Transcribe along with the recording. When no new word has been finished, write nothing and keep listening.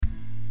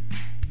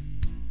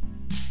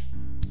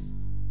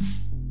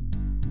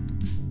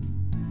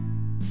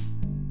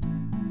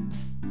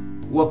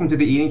Welcome to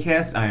the Eating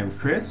Cast. I am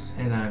Chris.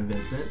 And I'm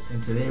Vincent.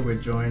 And today we're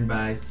joined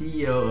by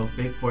CEO of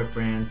Big Fork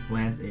Brands,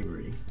 Lance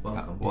Avery.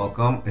 Welcome.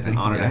 Welcome. It's an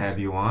honor to guys. have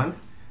you on.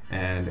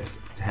 And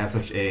to have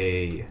such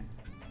a,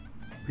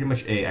 pretty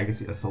much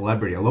a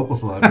celebrity, a local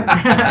celebrity.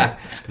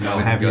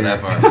 Have go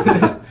that far.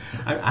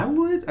 I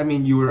would. I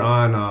mean, you were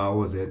on, what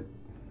was it?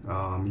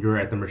 You were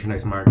at the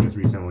Merchandise Mart just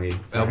recently.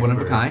 One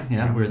of a kind.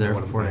 Yeah, we were there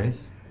for 4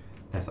 days.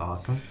 That's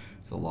awesome.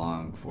 It's a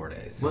long 4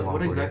 days.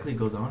 What exactly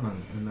goes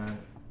on in that?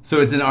 So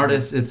it's an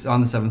artist. It's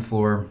on the 7th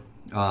floor,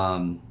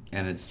 and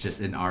it's just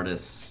an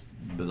artist's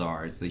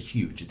bazaar. It's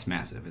huge. It's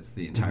massive. It's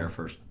the entire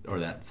first or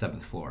that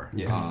 7th floor.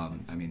 Yeah.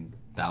 I mean,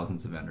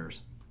 thousands of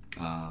vendors,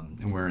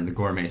 and we're in the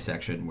gourmet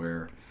section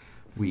where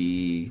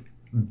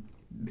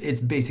it's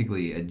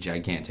basically a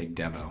gigantic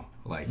demo,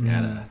 like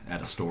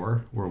at a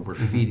store where we're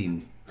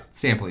feeding,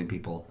 sampling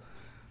people,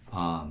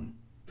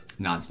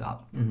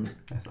 nonstop. Mm-hmm.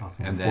 That's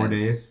awesome. And 4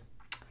 days.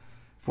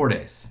 4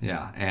 days,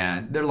 yeah,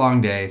 and they're long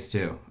days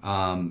too.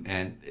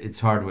 And it's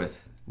hard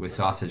with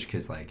sausage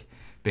because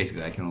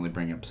basically I can only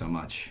bring up so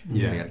much.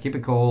 Yeah, I got to keep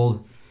it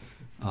cold.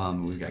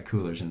 We've got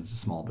coolers and it's a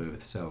small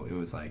booth, so it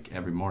was like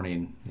every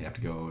morning you have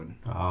to go and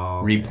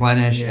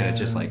replenish, and it's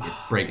just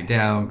it's break it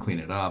down, clean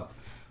it up.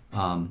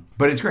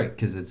 But it's great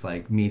because it's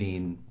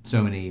meeting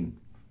so many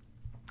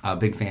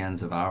big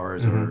fans of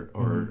ours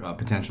or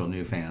potential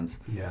new fans.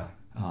 Yeah,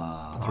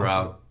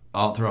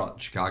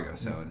 throughout Chicago,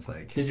 so it's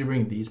Did you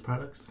bring these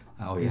products?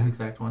 Oh, these yeah.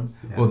 exact ones?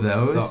 Yeah. Well,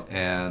 those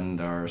and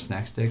our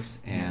snack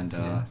sticks and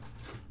our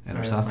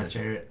sausage.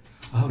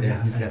 Oh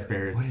yeah, he's got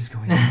ferrets. What is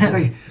going on?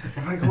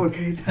 Am I going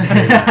crazy? All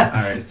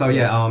right, so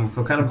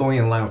so kind of going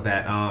in line with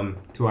that,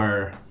 to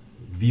our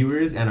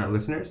viewers and our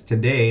listeners,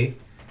 today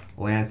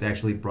Lance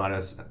actually brought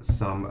us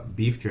some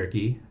beef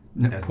jerky.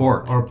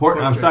 Pork. Or pork.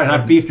 I'm sorry,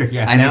 not beef jerky.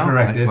 I know.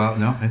 corrected. Well,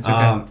 no, it's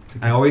okay.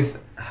 I always,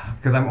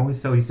 because I'm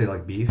always so used to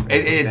beef.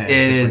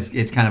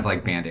 It's kind of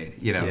like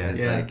Band-Aid,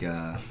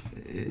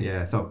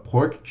 Yeah, so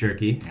pork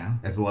jerky, Yeah.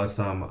 as well as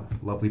some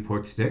lovely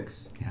pork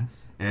sticks.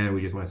 Yes. And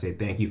we just want to say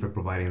thank you for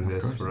providing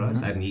this course, for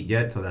us. I didn't eat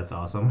yet, so that's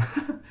awesome.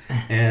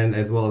 And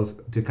as well as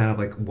to kind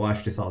of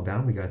wash this all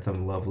down, we got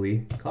some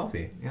lovely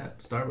coffee. Yeah,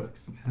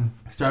 Starbucks.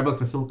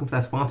 Starbucks are still looking for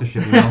that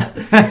sponsorship,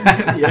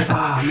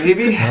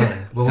 maybe.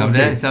 But we'll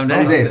see.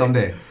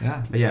 Someday.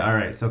 Yeah. But yeah, all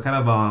right. So kind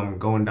of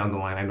going down the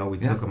line, I know we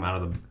took them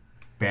out of the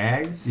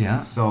bags.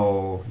 Yeah.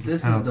 So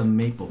this is the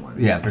maple one.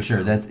 Yeah, for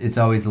sure. It's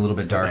always a little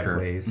bit darker.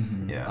 Glaze.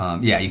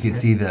 Mm-hmm. Yeah. You can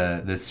see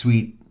the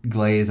sweet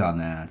glaze on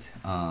that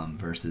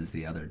versus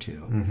the other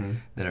two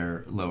that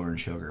are lower in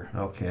sugar.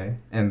 Okay.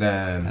 And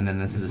then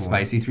this is a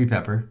spicy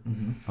 3-pepper.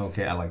 Mm-hmm.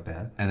 Okay, I like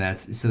that. And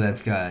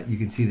that's got, you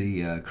can see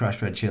the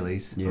crushed red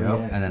chilies. Yeah. Oh,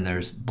 yes. And then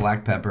there's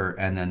black pepper,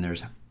 and then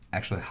there's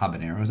actually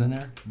habaneros in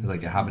there.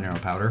 There's a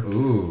habanero powder.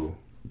 Ooh.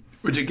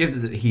 Which it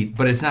gives it heat,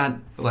 but it's not,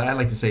 I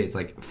like to say it's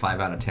 5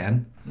 out of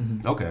 10.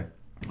 Mm-hmm. Okay.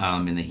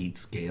 In the heat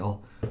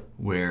scale,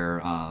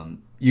 where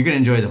you can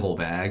enjoy the whole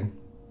bag,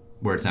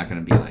 where it's not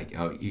going to be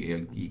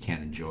you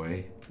can't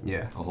enjoy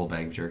a whole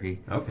bag of jerky.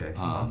 Okay.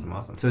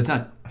 Awesome. So it's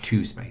not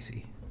too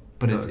spicy,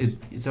 but So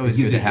it's always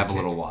good to have a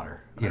little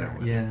water, with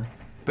Yeah. it.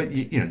 But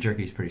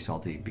jerky's pretty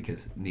salty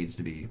because it needs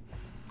to be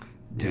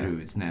due to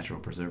its natural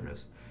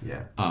preservatives.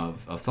 Yeah.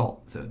 Of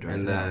salt, so it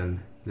dries it out. And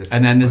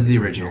then this is the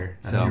original.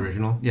 That's the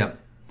original. Yep.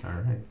 All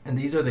right. And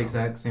these are the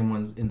exact same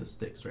ones in the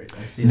sticks, right?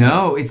 I see.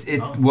 No, it's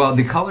well,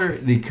 the color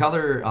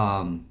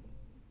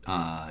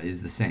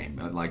is the same,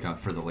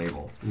 for the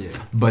labels. Yeah.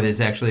 But it's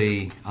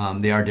actually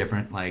they are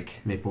different.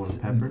 Maple and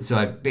pepper. So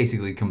I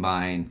basically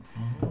combine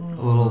a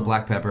little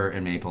black pepper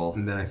and maple.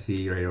 And then I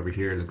see right over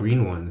here the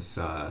green ones,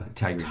 Thai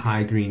green.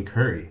 Thai green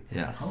curry.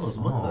 Yes.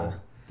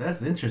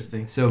 That's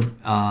interesting. So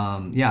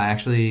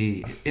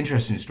actually,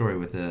 interesting story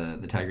with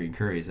the Thai green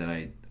curry is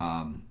that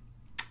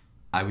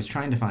I was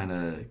trying to find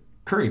a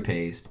curry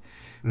paste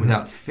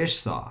without fish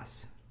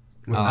sauce.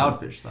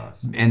 Without fish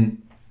sauce.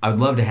 And I would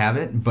love to have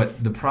it,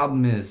 but the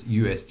problem is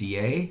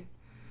USDA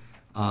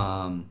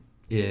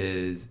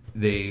is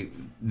they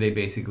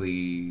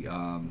basically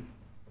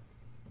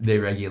they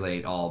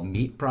regulate all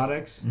meat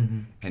products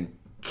and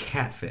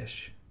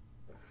catfish.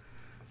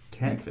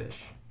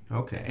 Catfish.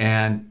 Okay.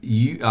 And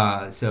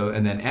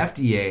and then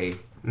FDA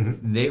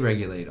they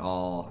regulate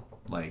all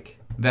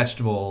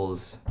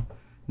vegetables,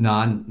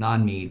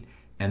 non-meat,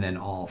 and then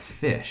all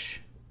fish.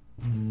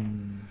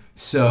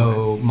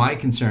 So my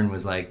concern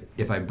was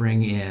if I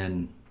bring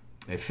in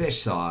a fish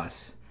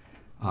sauce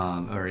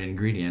or an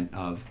ingredient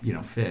of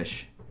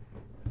fish,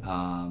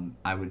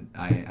 I would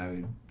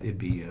it'd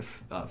be a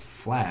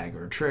flag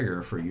or a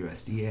trigger for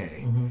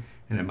USDA,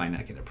 and it might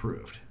not get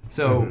approved.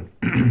 So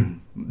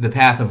the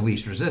path of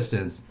least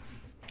resistance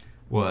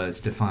was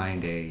to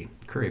find a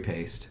curry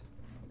paste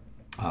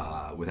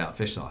without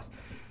fish sauce.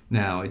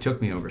 Now, it took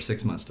me over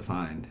 6 months to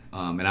find,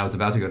 and I was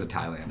about to go to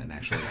Thailand and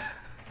actually,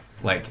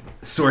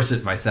 source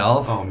it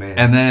myself. Oh, man.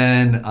 And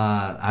then,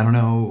 I don't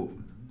know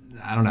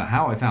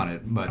how I found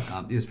it, but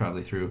it was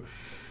probably through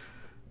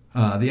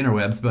the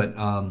interwebs, but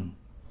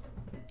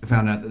I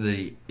found out that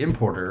the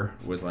importer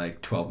was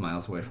 12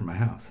 miles away from my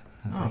house.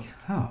 I was like,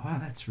 oh wow,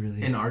 that's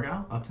really in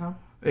Argyle, Uptown.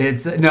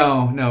 It's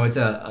no, it's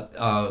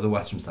the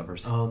western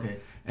suburbs. Oh, okay.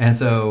 And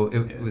so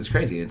it was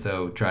crazy, and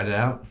so tried it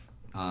out.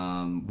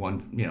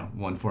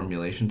 One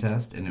formulation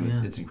test, and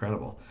it's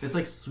incredible. It's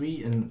like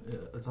sweet, and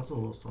it's also a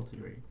little salty,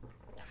 right?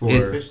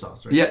 It's fish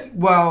sauce, right? Yeah,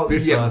 well,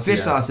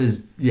 fish sauce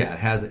is it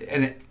has,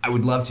 and I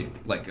would love to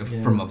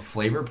from a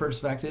flavor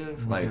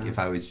perspective. Like if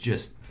I was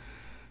just,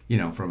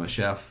 from a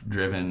chef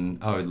driven,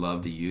 I would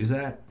love to use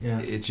that. Yeah.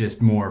 It's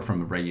just more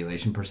from a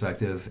regulation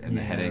perspective and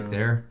the headache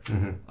there.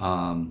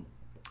 Mm-hmm.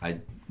 I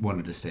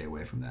wanted to stay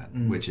away from that,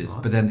 which is,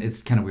 awesome. but then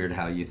it's kind of weird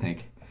how you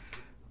think,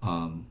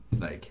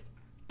 like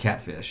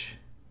catfish.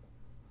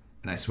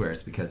 And I swear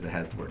it's because it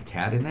has the word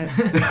cat in it.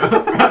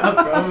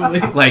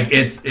 Probably. Like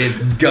it's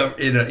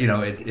inspected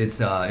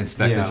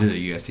through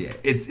the USDA.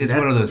 It's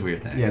one of those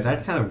weird things. Yeah,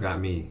 that kind of got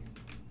me.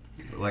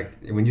 Like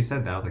when you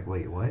said that, I was like,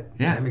 wait, what?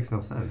 Yeah, that makes no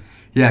sense.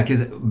 Yeah,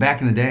 because back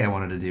in the day, I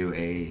wanted to do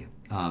I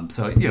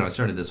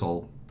started this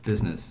whole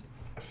business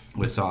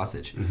with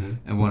sausage,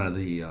 and one of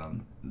the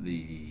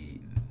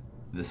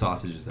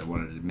sausages I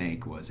wanted to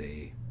make was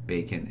a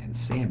bacon and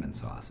salmon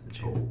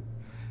sausage. Oh.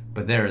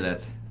 But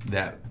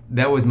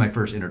that was my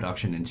first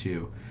introduction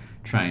into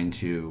trying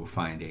to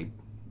find a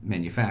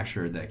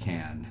manufacturer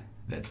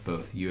that's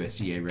both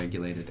USDA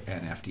regulated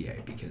and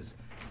FDA, because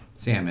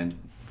salmon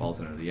falls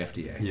under the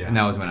FDA. Yeah. And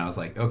that was when I was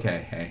like,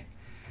 okay, hey,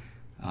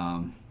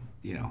 a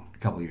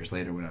couple of years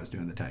later when I was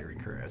doing the Tiger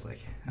career, I was like,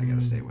 I got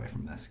to stay away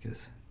from this,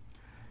 because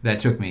that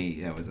took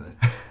me. It was a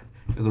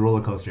It was a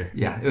roller coaster.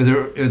 Yeah, it was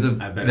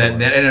that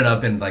ended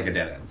up in like a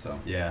dead end. So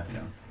yeah.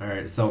 All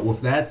right. So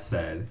with that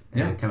said,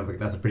 and kind of like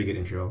that's a pretty good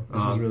intro.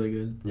 This was really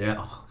good. Yeah.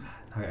 Oh god,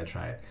 I gotta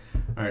try it.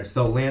 All right.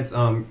 So Lance,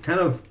 kind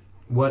of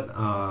what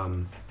our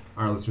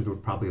listeners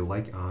would probably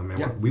like, and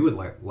what we would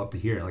love to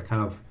hear, like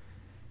kind of,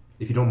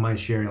 if you don't mind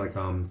sharing, like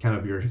kind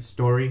of your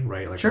story,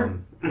 right? Like sure.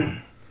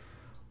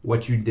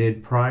 What you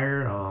did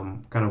prior,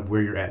 kind of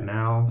where you're at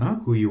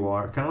now, who you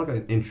are, kind of like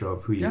an intro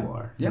of who you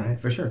are. Yeah, right?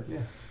 for sure.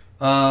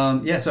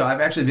 Yeah. So I've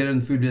actually been in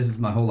the food business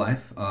my whole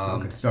life.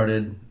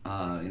 Started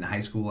in high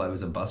school. I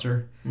was a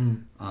busser.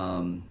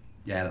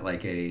 At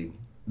like a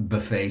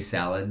buffet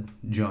salad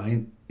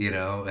joint,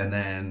 and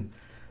then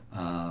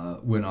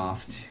went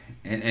off.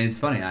 And it's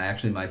funny.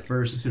 My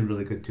first. This is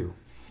really good too.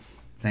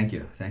 Thank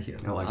you.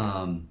 I like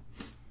it.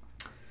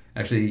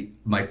 Actually,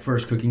 my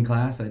first cooking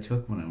class I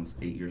took when I was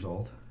 8 years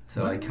old.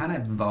 So I kind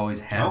of have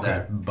always had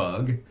that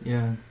bug.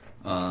 Yeah.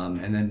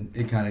 And then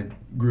it kind of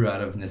grew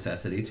out of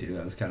necessity too.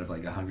 I was kind of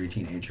like a hungry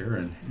teenager,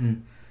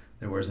 and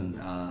there wasn't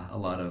a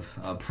lot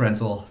of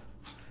parental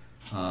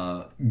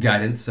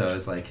guidance, so I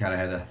was like kind of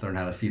had to learn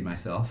how to feed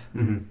myself.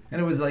 And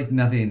it was like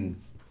nothing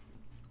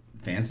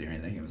fancy or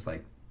anything. It was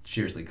like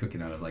seriously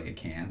cooking out of like a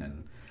can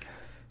and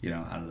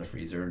out of the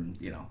freezer and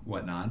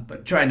whatnot,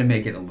 but trying to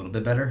make it a little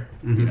bit better.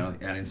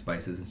 Adding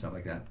spices and stuff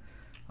like that.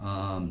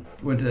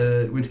 Went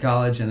to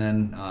college, and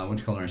then went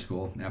to culinary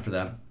school after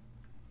that.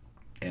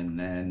 And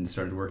then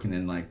started working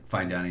in like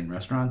fine dining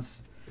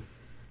restaurants,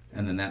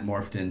 and then that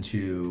morphed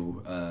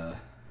into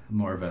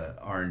more of a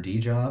R&D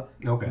job.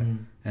 Okay.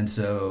 And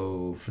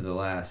so for the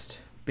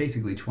last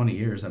basically 20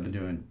 years, I've been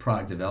doing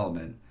product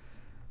development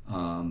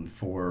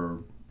for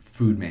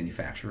food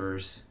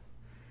manufacturers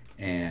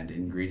and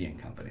ingredient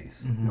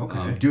companies.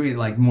 Okay. Doing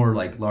like more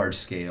like large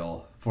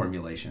scale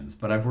formulations,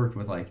 but I've worked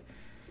with like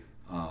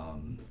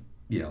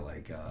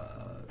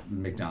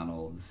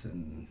McDonald's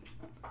and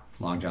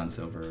Long John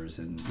Silver's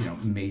and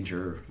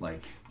major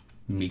like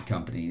meat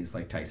companies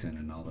like Tyson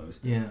and all those.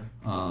 Yeah.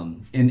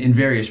 In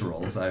various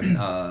roles, I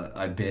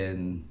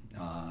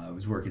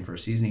was working for a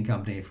seasoning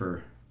company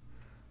for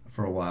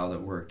a while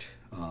that works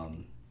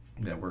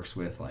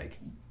with like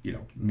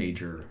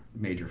major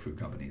food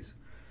companies,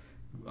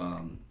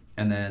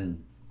 and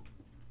then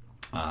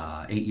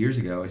 8 years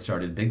ago I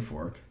started Big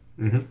Fork.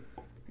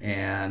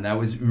 And that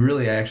was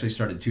really, I actually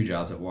started two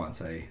jobs at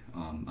once. I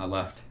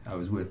left. I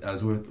was with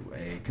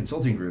a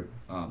consulting group,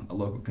 a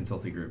local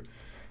consulting group,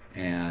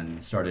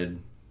 and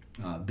started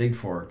Big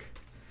Fork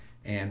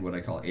and what I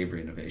call Avery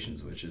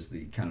Innovations, which is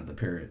the kind of the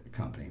parent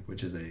company,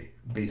 which is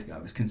basically I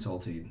was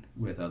consulting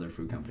with other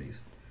food companies.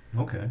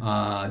 Okay.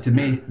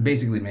 To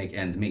basically make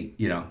ends meet.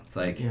 It's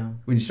like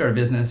when you start a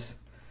business,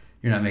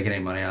 you're not making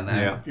any money on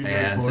that,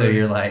 and so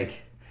you're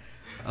like,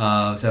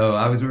 so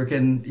I was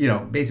working,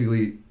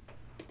 basically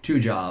 2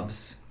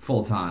 jobs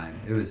full time.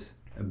 It was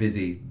a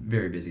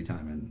very busy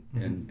time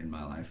in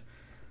my life.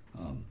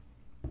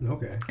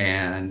 Okay.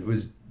 And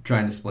was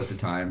trying to split the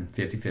time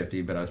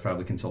 50-50, but I was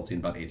probably consulting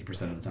about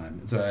 80% of the time.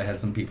 And so I had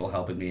some people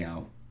helping me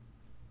out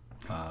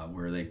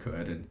where they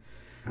could, and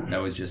that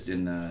was just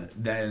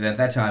at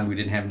that time we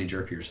didn't have any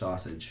jerky or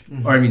sausage,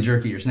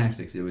 jerky or snack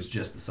sticks. It was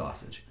just the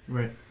sausage.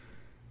 Right.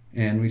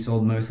 And we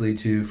sold mostly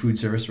to food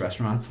service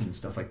restaurants and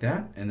stuff like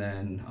that, and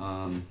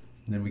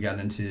then we got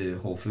into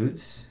Whole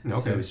Foods. Okay.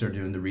 So we started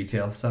doing the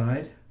retail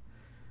side.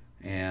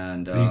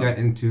 And so you got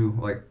into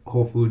like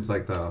Whole Foods,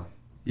 like the...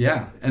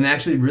 Yeah. And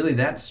actually really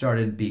that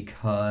started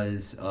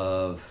because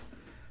of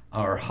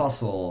our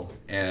hustle,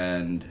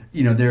 and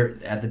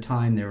at the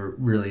time they were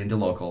really into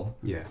local.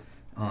 Yeah.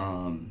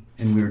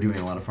 And we were doing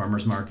a lot of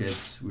farmers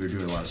markets. We were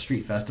doing a lot of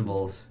street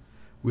festivals.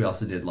 We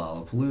also did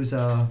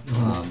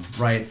Lollapalooza,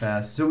 Riot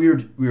Fest. So we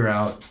were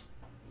out,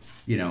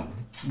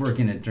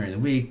 working it during the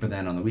week, but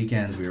then on the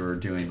weekends we were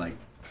doing like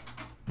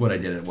what I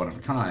did at One of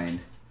a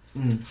Kind.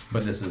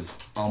 But this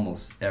was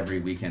almost every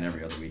weekend,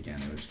 every other weekend.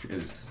 It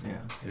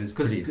was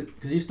pretty.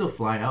 Because you still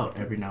fly out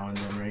every now and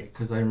then, right?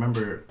 Because I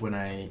remember when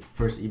I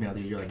first emailed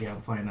you, you're like, "Yeah,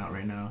 I'm flying out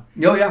right now."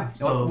 Oh yeah.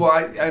 So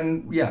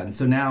and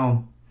so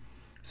now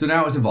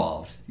it's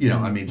evolved.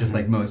 Just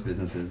like most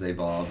businesses, they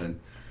evolve, and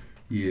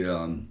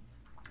you.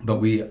 But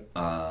we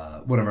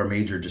one of our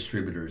major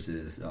distributors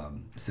is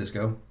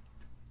Cisco.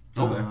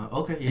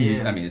 Okay.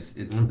 Yeah. I mean, it's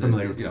I'm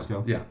familiar with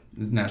Cisco. Yeah,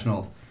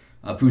 National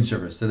Food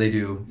Service. So they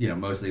do,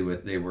 mostly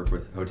they work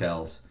with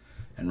hotels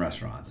and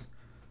restaurants.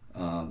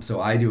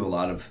 So I do a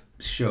lot of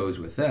shows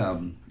with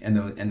them,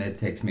 and it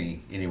takes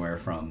me anywhere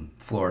from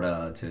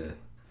Florida to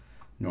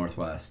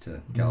Northwest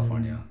to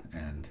California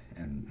and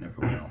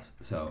everywhere else.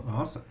 So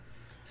awesome.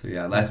 So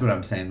yeah, that's what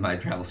I'm saying. My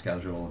travel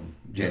schedule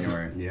in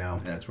January. Yeah,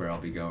 that's where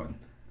I'll be going.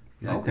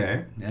 Yeah,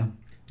 okay. Yeah,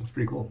 that's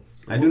pretty cool.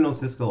 I do know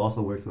Cisco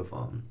also works with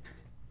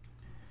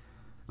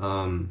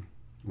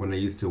when I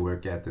used to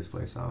work at this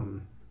place,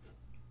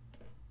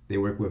 they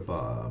work with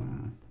what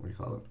do you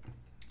call it?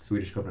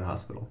 Swedish Children's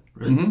Hospital.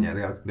 Really? Mm-hmm. Yeah,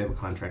 they have a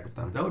contract with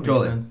them. That would make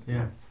sense.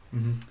 Yeah.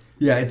 Mm-hmm.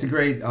 Yeah, it's a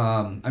great.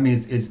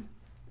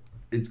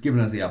 It's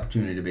given us the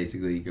opportunity to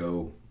basically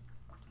go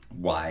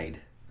wide,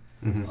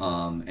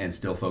 and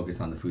still focus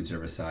on the food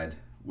service side,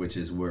 which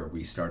is where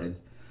we started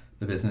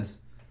the business.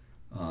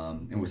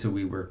 And so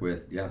we work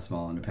with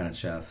small independent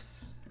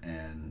chefs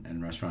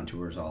and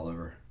restaurateurs all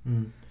over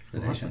the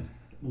nation.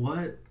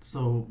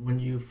 So when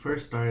you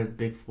first started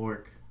Big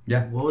Fork,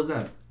 what was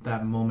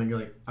that moment you're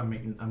like, I'm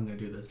gonna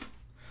do this,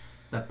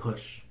 that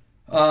push?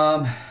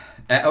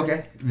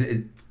 Okay,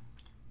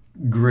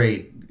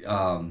 great.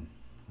 I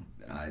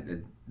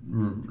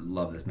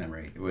love this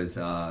memory. It was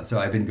so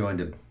I've been going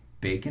to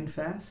Bacon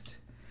Fest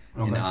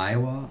in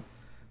Iowa.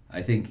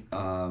 I think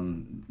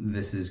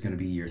this is going to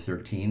be year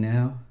 13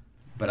 now.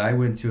 But I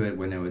went to it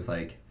when it was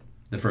like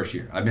the first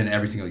year. I've been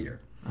every single year.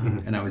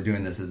 And I was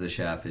doing this as a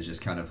chef. It's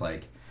just kind of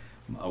like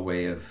a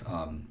way of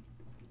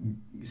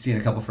seeing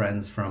a couple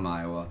friends from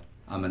Iowa.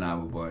 I'm an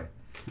Iowa boy.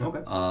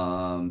 Okay.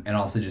 And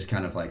also just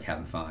kind of like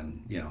having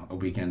fun, a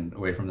weekend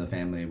away from the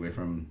family, away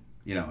from,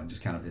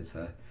 just kind of, it's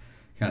a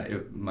kind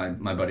of,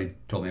 my buddy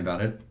told me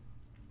about it.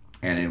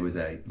 And it was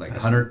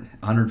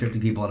 150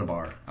 people at a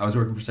bar. I was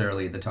working for Sara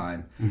Lee at the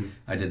time. Mm-hmm.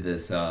 I did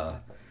this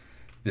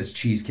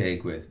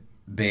cheesecake with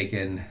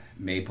bacon,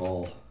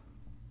 maple,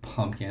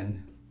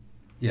 pumpkin.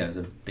 Yeah, it was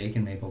a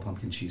bacon, maple,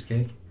 pumpkin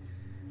cheesecake.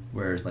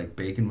 Whereas like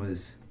bacon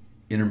was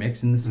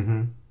intermixed in this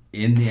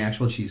in the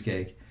actual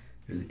cheesecake.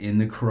 It was in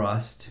the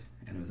crust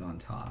and it was on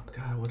top.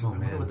 God, I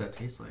wonder what that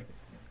tastes like.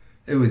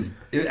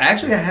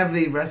 Actually, I have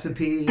the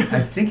recipe.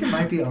 I think it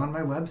might be on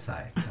my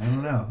website. I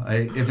don't know.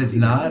 If it's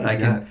not, I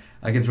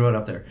can throw it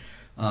up there.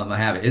 I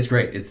have it. It's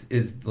great.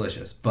 It's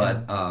delicious.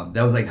 But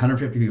that was like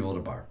 150 people at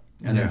a bar.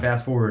 And then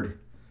fast forward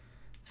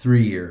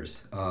 3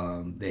 years,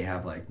 they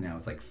have now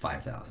it's like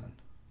 5,000.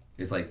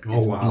 It's like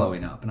it's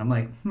blowing up, and I'm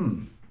like,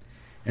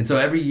 And so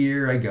every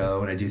year I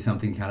go and I do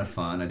something kind of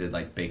fun. I did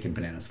like bacon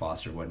bananas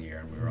Foster one year,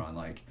 and we were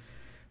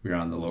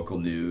on the local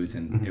news,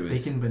 and it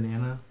was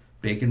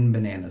bacon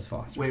bananas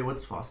Foster. Wait,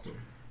 what's Foster?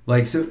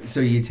 Like so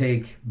you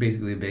take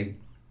basically a big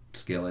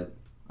skillet,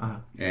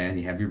 and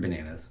you have your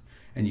bananas,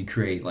 and you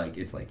create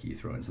it's like you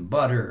throw in some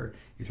butter,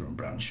 you throw in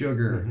brown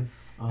sugar,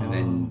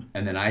 and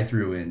then I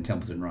threw in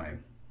Templeton Rye.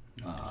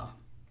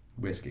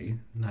 Whiskey.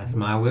 That's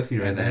my whiskey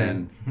right there.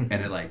 And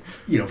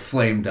it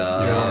flamed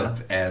up,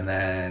 and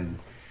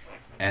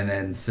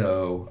then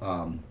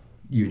so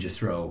you just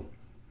throw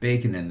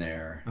bacon in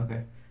there.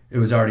 Okay. It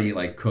was already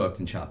cooked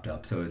and chopped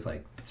up, so it was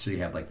so you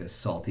have this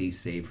salty,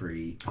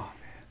 savory,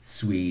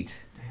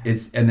 sweet. Damn.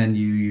 And then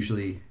you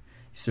usually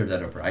serve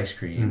that over ice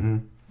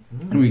cream,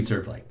 and we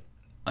serve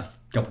a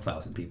couple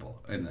thousand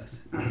people in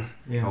this.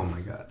 Yeah. Oh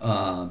my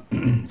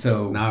god.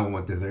 So now I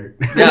want dessert.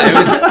 Yeah,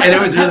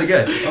 it was really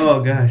good.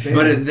 Oh gosh.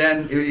 But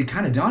it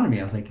kind of dawned on me.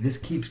 I was like, this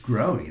keeps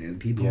growing, and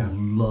people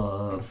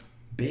love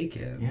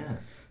bacon. Yeah.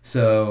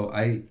 So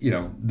I,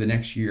 the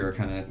next year,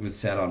 kind of was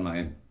set on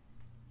my.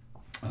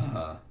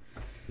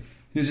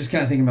 Just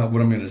kind of thinking about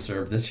what I'm going to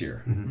serve this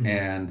year,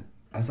 and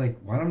I was like,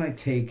 why don't I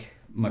take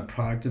my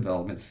product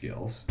development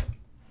skills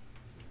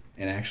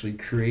and actually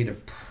create a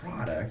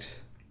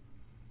product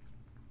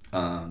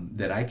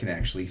that I can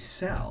actually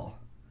sell,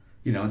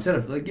 instead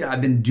of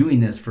I've been doing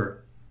this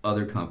for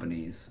other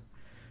companies,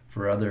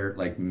 for other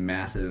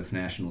massive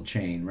national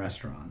chain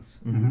restaurants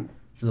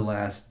for the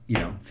last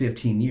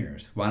 15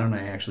 years. Why don't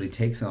I actually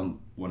take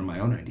one of my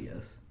own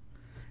ideas?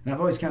 And I've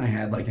always kind of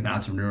had an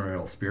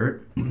entrepreneurial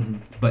spirit,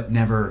 but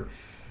never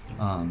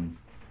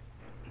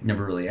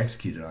really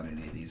executed on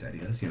any of these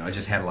ideas. I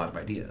just had a lot of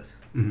ideas,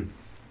 and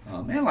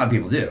a lot of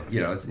people do.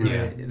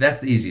 That's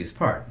the easiest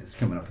part, is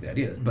coming up with the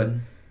ideas, but.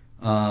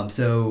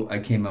 So I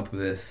came up with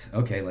this,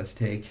 let's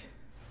take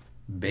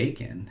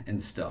bacon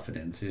and stuff it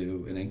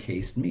into an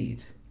encased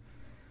meat.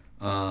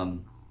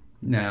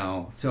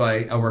 Now, so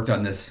I worked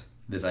on this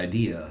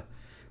idea,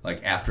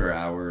 like after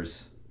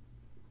hours,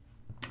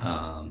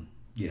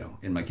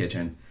 in my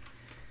kitchen,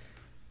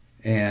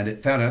 and it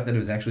found out that it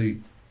was actually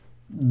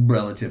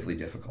relatively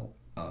difficult.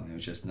 It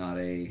was just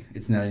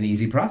it's not an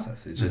easy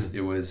process. It's just,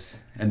 it was,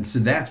 and so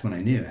that's when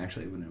I knew,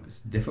 actually, when it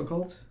was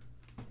difficult,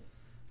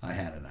 I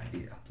had an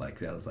idea.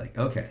 Like, I was like,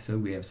 okay, so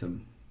we have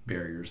some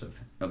barriers of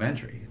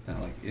entry. It's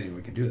not like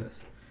anyone can do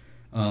this.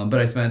 But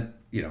I spent,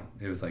 it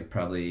was like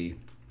probably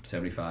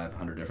 75,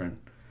 100 different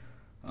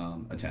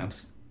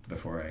attempts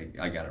before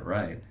I got it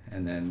right.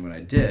 And then when I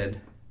did,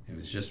 it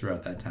was just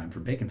around that time for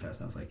Bacon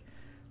Fest. And I was like,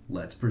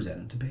 let's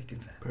present it to Bacon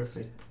Fest.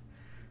 Perfect.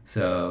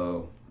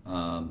 So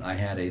I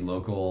had a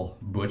local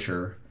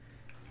butcher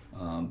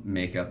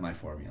make up my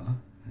formula.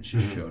 And she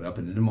showed up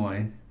in Des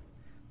Moines,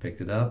 picked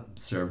it up,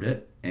 served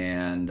it,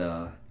 and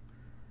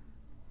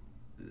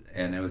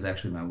it was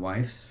actually my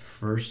wife's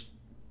first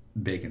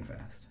Bacon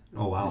Fest.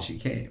 Oh, wow. And she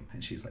came,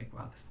 and she's like,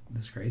 wow, this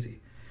is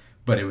crazy.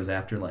 But it was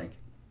after, like,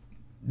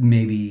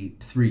 maybe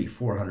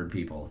 300-400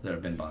 people that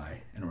have been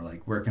by, and were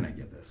like, where can I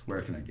get this?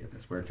 Where can I get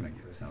this? Where can I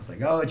get this? And I was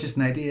like, oh, it's just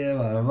an idea,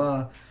 blah, blah,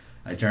 blah.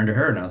 I turned to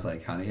her, and I was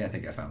like, honey, I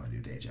think I found my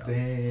new day job.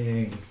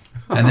 Dang.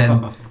 And then...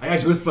 I got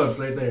goosebumps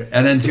right there.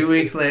 And then 2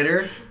 weeks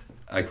later,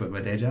 I quit my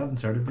day job and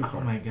started Big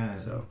Four. Oh, my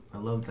God. So I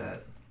love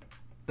that.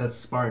 That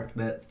spark,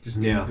 that just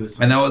gave me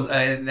goosebumps. And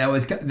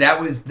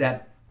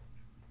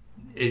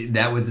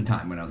that was the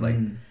time when I was like,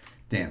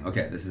 damn,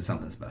 okay, this is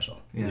something special.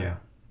 Yeah.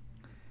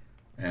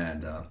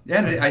 And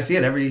and I see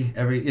it every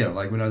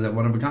like when I was at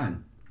One of a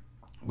Kind,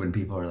 when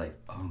people are like,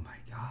 oh my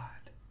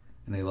God,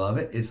 and they love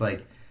it. It's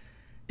like,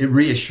 it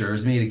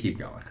reassures me to keep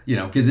going,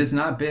 because it's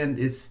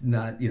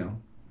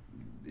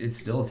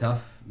still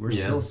tough. We're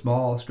still a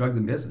small,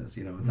 struggling business,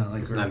 it's not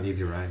like it's not an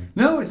easy ride.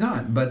 No, it's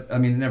not. But I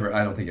mean,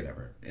 I don't think it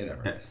ever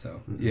is.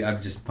 So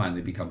I've just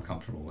finally become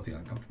comfortable with the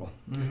uncomfortable.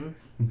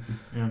 Mm-hmm.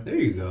 Yeah. There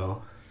you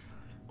go.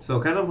 So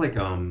kind of like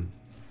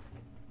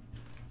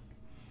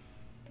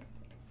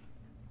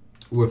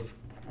with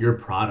your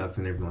products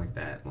and everything like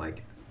that,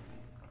 like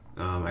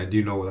I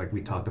do know, like,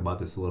 we talked about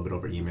this a little bit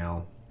over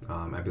email.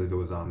 I believe it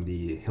was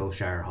the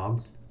Hillshire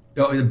Hogs.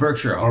 Oh, the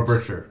Berkshire Hogs. Or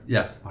Berkshire.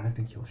 Yes. Why did I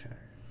think Hillshire?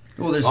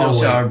 Well, there's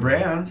Hillshire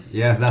brands.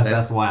 Yes,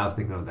 that's why I was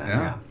thinking of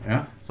that.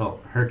 Yeah.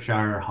 So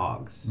Berkshire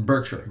Hogs.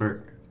 Berkshire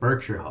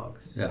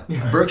Hogs. Yeah.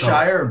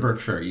 Berkshire or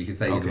Berkshire, you can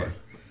say either. Okay.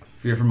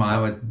 If you're from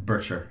Iowa, it's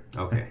Berkshire.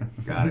 Okay,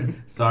 got it.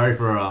 Sorry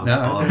for no.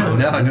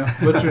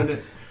 Butchering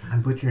it.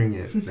 I'm butchering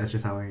it. That's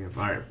just how I am.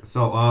 All right.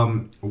 So,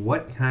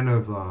 what kind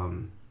of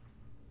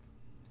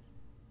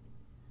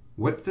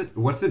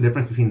what's the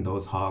difference between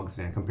those hogs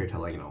and compared to,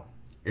 like,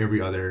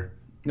 every other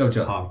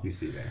hog you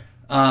see there?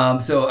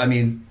 So I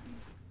mean,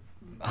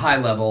 high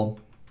level,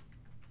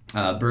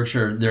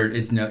 Berkshire.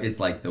 It's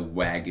like the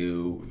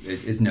Wagyu.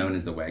 It's known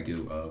as the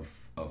Wagyu of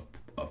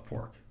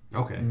pork.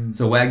 Okay.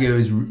 So Wagyu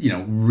is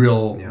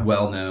real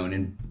well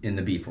known in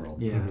the beef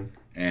world. Yeah.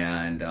 Mm-hmm.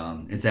 And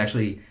it's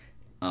actually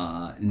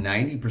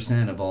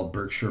 90% of all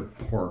Berkshire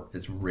pork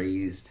that's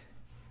raised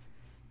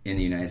in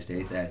the United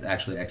States is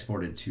actually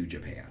exported to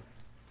Japan.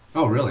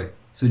 Oh, really?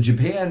 So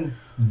Japan,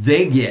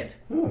 they get,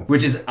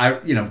 which is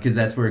because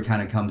that's where it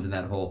kind of comes in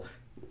that whole,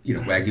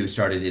 Wagyu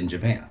started in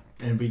Japan.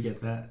 And we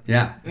get that.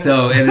 Yeah.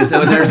 So there's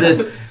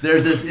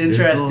this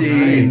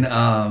interesting. So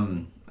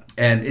nice.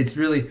 And it's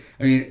really,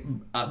 I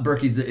mean,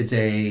 Berkey's.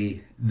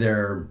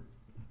 They're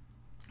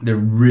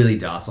really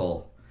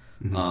docile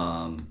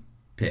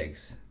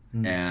pigs,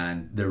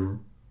 and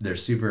they're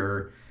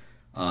super.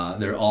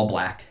 They're all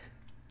black,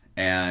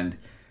 and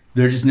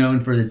they're just known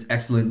for this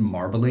excellent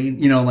marbling.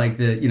 Like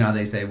how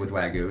they say with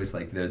Wagyu, it's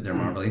like they're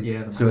marbling.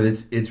 Yeah. So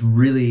it's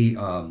really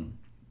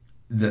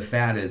the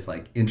fat is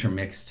like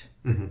intermixed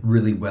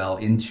really well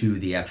into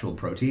the actual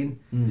protein.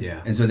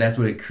 Yeah. And so that's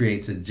what it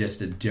creates, just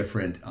a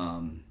different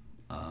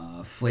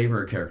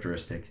flavor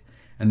characteristic.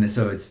 And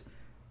so it's,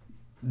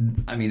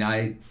 I mean,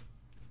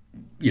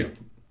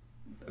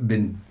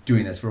 been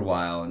doing this for a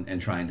while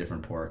and trying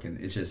different pork, and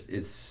it's just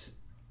it's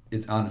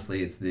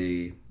honestly it's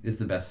the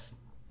best.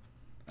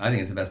 I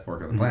think it's the best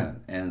pork on the planet,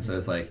 and so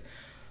it's like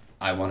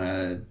I want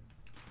to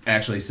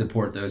actually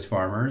support those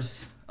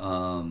farmers.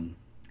 So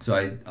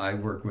I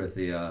work with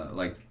the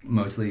like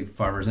mostly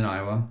farmers in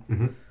Iowa,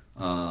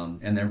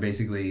 and they're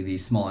basically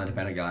these small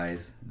independent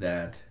guys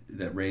that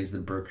raise the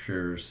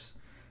Berkshires.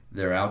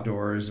 They're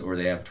outdoors, or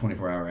they have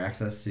 24-hour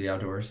access to the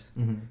outdoors.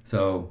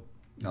 So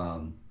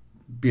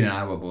being an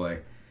Iowa boy,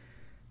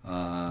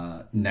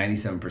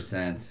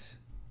 97%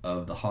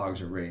 of the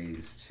hogs are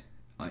raised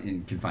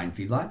in confined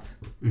feedlots.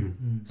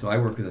 So I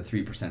work with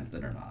the 3%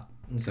 that are not.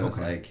 So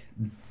it's like,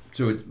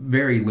 so it's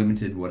very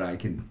limited what I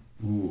can,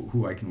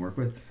 who I can work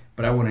with.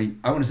 But I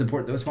want to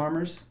support those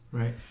farmers,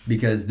 right?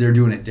 Because they're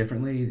doing it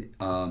differently.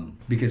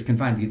 Because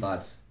confined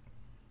feedlots,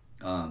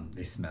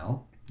 they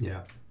smell.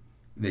 Yeah.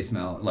 They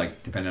smell,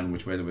 like, depending on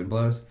which way the wind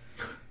blows.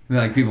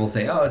 Like people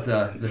say, oh, it's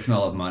the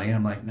smell of money. And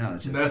I'm like, no,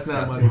 it's just that's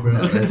disgusting. not money,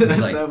 bro. No,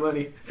 that's like, not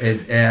money.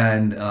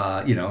 And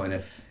and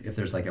if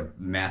there's like a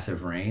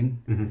massive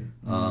rain,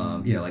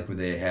 Mm-hmm. like what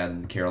they had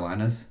in the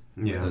Carolinas,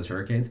 with those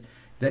hurricanes,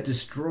 that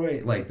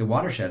destroy like the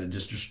watershed. It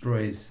just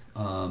destroys.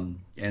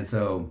 And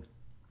so,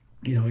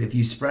 if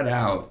you spread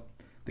out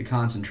the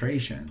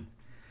concentration,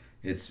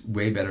 it's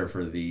way better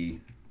for the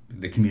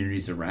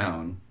communities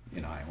around.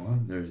 In Iowa,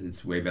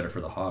 it's way better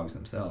for the hogs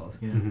themselves.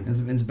 Yeah.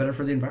 It's better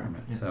for the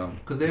environment. Yeah. So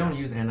because they don't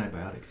use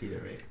antibiotics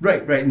either,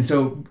 right? Right, and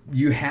so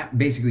you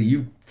basically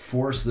you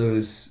force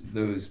those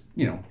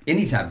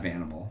any type of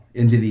animal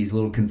into these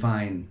little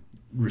confined,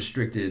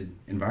 restricted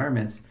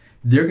environments.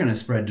 They're going to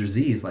spread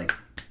disease like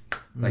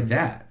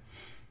that.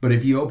 But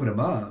if you open them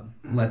up,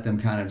 let them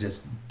kind of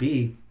just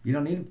be, you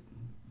don't need to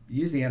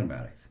use the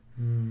antibiotics.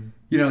 So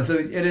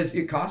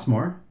it costs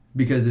more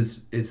because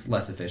it's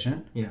less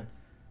efficient. Yeah.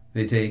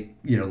 They take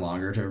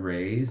longer to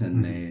raise,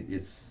 and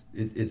it's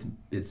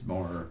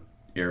more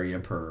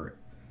area per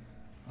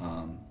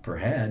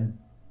head,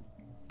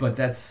 but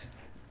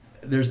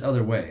there's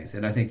other ways,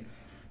 and I think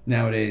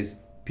nowadays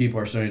people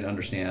are starting to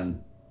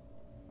understand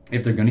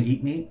if they're going to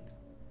eat meat,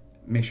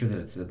 make sure that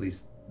it's at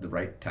least the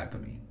right type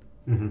of meat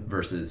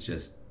versus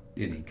just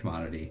any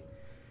commodity.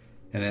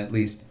 And at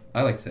least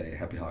I like to say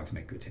happy hogs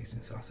make good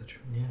tasting sausage.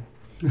 Yeah.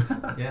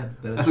 Yeah,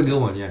 that's a good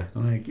one. Yeah,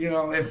 like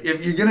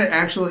if you're gonna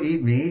actually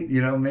eat meat,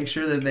 make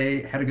sure that they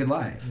had a good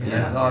life. Yeah,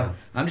 that's all. Yeah.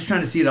 I'm just trying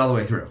to see it all the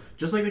way through.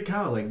 Just like the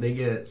cow, like they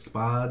get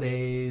spa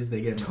days,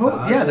 they get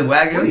massages. Yeah, the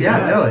Wagyu.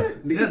 Yeah, totally.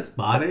 They get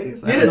spa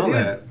days. I didn't know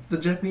that. The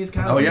Japanese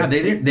cows. Oh yeah,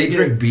 they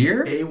drink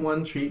beer.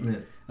 A1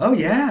 treatment. Oh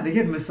yeah, they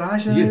get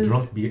massages. You get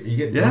drunk beer. You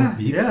get drunk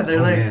beef. Yeah, they're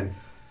man.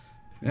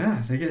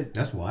 Yeah, they get.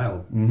 That's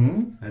wild.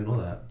 Mm-hmm. I didn't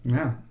know that.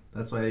 Yeah,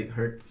 that's why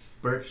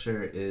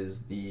Berkshire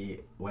is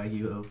the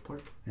Wagyu of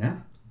pork. Yeah.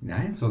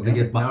 Yeah. So they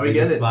get now we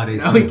get it. Spa days.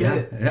 Now we get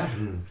it. Yeah.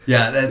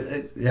 Yeah. That's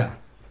it. Yeah.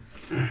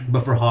 But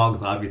for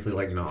hogs, obviously,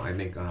 I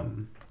think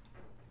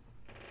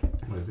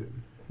what is it?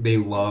 They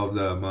love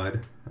the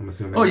mud. I'm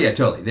assuming. Oh yeah,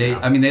 totally.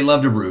 They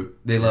love to root.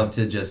 They love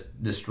to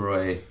just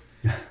destroy,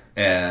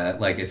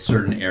 like a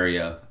certain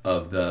area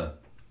of a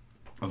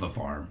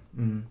farm,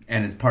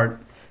 and it's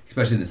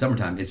especially in the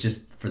summertime. It's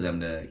just for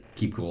them to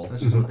keep cool.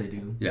 That's just what they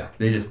do. Yeah,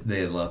 they're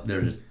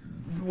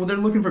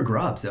looking for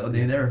grubs. So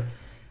they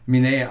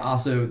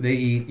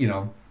eat,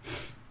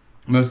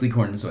 mostly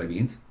corn and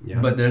soybeans. Yeah.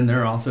 But then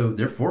they're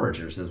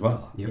foragers as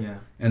well. Yep. Yeah.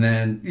 And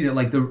then,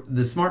 like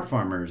the smart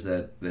farmers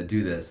that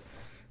do this,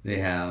 they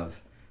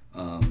have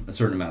a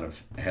certain amount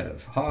of head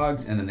of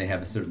hogs, and then they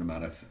have a certain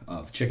amount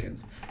of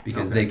chickens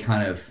because they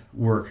kind of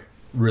work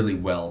really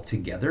well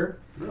together.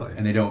 Really?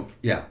 And they don't,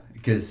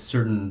 because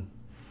certain,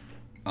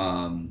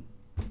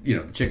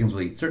 the chickens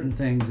will eat certain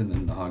things, and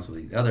then the hogs will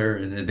eat other,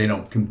 and they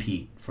don't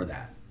compete for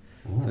that.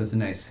 Ooh. So it's a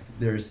nice.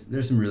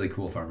 There's some really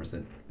cool farmers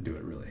that do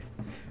it really.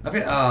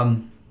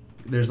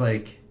 There's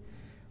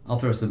I'll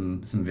throw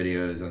some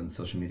videos on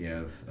social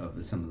media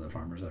of some of the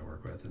farmers I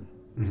work with and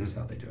just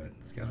how they do it.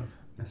 It's kind of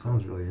that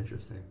sounds really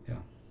interesting. Yeah,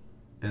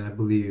 and I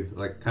believe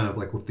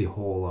with the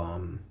whole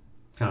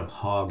kind of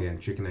hog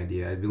and chicken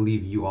idea, I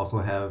believe you also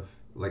have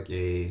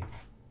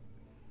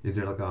is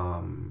there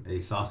a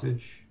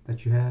sausage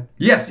that you had?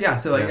 Yes, yeah.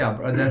 So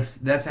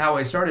that's how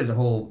I started the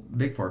whole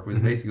Big Fork was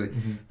basically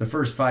the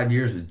first 5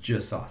 years was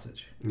just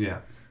sausage. Yeah.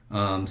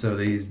 So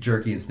these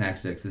jerky and snack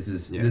sticks. This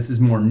is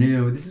more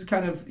new. This is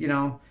kind of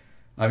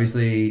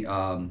obviously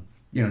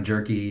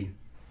jerky.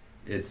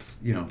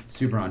 It's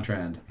super on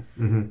trend,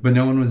 but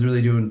no one was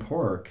really doing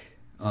pork,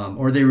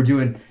 or they were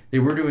doing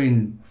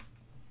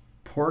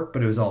pork,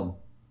 but it was all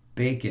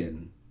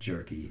bacon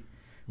jerky.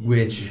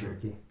 Which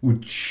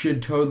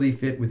should totally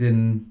fit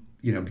within,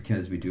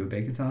 because we do a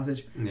bacon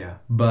sausage. Yeah.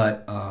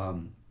 But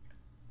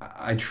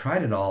I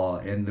tried it all,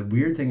 and the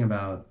weird thing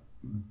about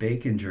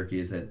bacon jerky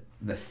is that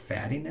the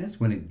fattiness,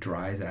 when it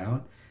dries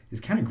out, is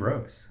kind of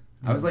gross.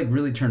 I was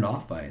really turned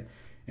off by it.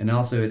 And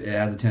also it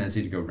has a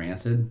tendency to go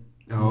rancid.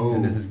 Oh.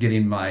 And this is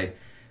getting my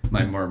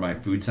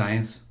food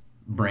science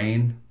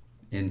brain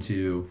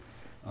into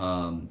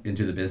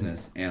the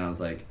business. And I was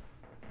like,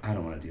 I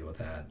don't want to deal with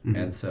that. Mm-hmm.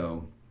 And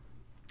so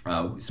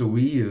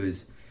we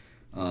use,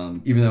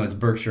 even though it's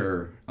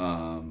Berkshire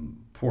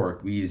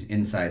pork, we use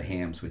inside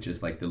hams, which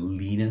is like the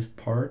leanest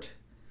part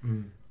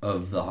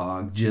of the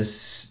hog,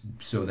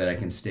 just so that I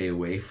can stay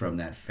away from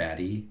that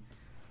fattiness.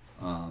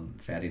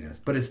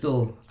 But it's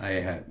still,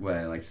 what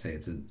I like to say,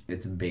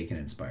 it's bacon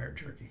inspired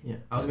jerky. Yeah,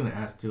 I was gonna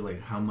ask too,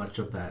 how much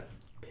of that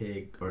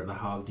pig or the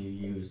hog do you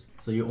use?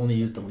 So you only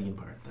use the lean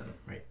part, then,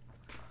 right?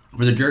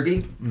 For the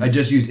jerky, I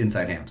just use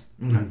inside hams.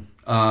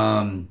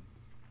 Mm-hmm.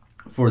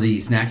 For the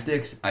snack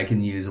sticks, I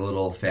can use a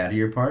little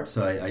fattier part.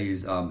 So I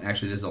use,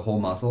 actually, this is a whole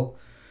muscle.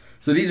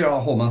 So these are all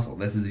whole muscle.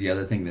 This is the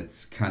other thing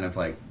that's kind of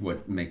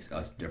what makes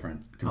us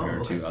different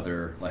compared to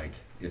other,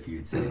 if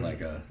you'd say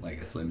like a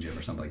Slim Jim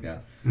or something like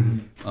that.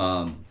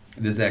 Mm-hmm.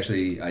 This is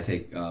actually, I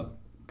take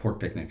pork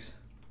picnics,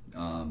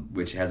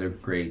 which has a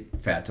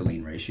great fat to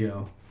lean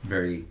ratio,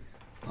 very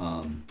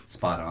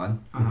spot on.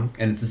 Uh-huh.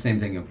 And it's the same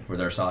thing with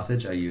our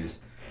sausage. I use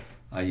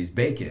I use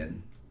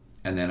bacon,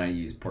 and then I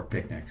use pork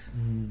picnics,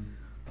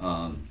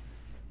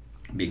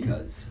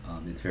 because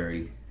it's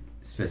very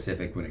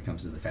specific when it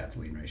comes to the fat to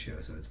lean ratio.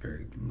 So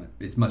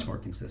it's much more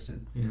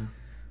consistent. Yeah.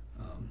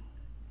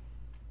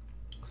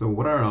 So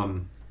what are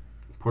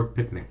pork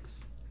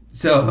picnics?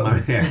 So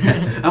I'm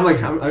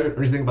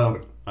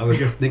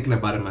just thinking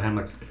about it in my head. I'm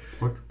like,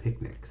 pork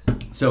picnics.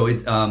 So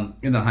it's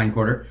in the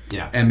hindquarter.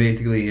 Yeah. And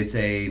basically it's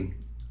a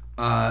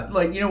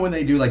like, you know, when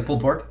they do like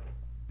pulled pork.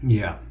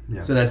 Yeah.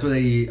 Yeah. So that's what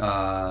they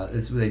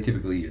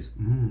typically use.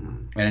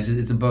 And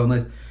it's a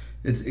boneless.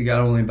 It got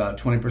only about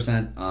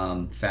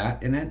 20%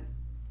 fat in it.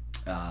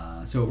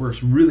 So it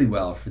works really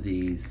well for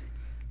these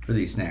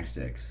snack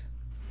sticks.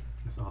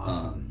 That's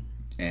awesome.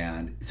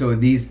 And so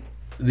these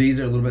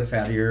are a little bit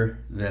fattier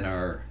than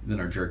our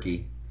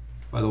jerky.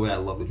 By the way, I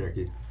love the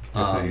jerky.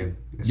 It's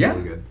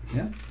really good.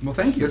 Yeah. Well,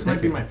 thank you. This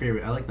might be my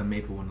favorite. I like the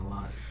maple one a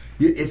lot.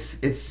 Yeah,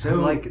 it's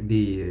so. I like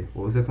the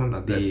what was this one?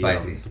 The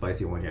spicy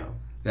spicy one. Yeah.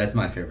 That's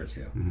my favorite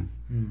too.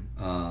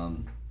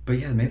 But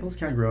yeah, the maple's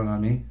kind of growing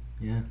on me.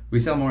 Yeah. We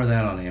sell more of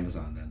that on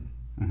Amazon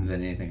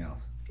than anything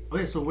else.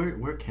 Okay, so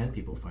where can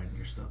people find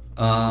your stuff?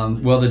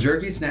 Well, the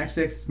jerky snack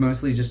sticks, it's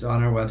mostly just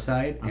on our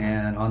website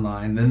and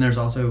online. Then there's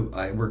also,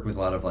 I work with a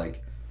lot of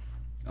like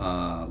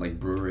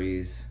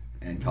breweries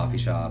and coffee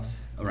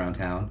shops around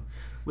town.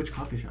 Which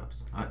coffee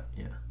shops?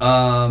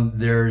 Yeah.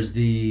 There's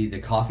the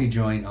coffee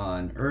joint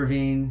on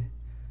Irving,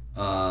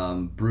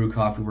 Brew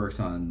Coffee Works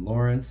on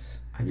Lawrence.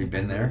 Have you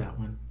been there? That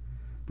one.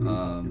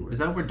 Is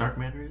that where Dark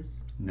Matter is?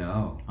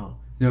 No. Oh.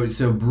 No,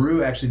 so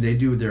Brew, actually, they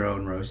do their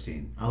own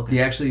roasting. Okay. He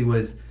actually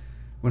was,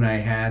 when I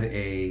had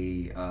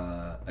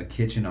a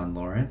kitchen on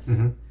Lawrence,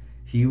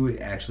 he would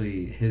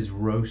actually, his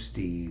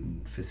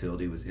roasting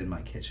facility was in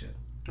my kitchen.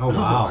 Oh,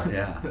 wow.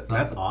 Yeah.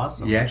 That's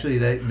awesome. Yeah, actually,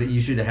 that you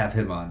should have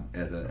him on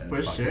as a For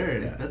podcast.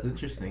 sure. Yeah. That's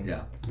interesting.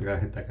 Yeah. You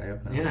gotta hit that guy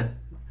up now. Yeah.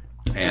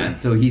 And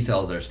so he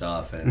sells our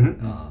stuff,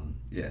 and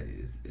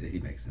he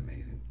makes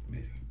amazing.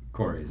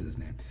 Corey is his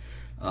name.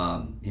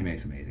 He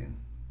makes amazing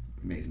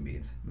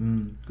beans.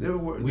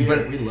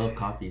 We love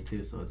coffee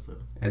too, so it's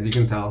as you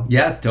can tell.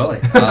 Yes, totally.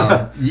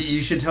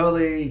 You should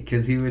totally,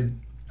 because he would,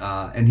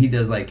 and he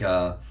does like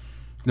the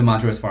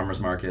Montrose Farmers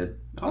Market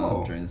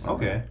during the summer.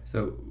 Okay.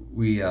 So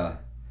we,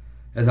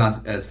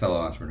 as fellow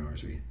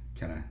entrepreneurs, we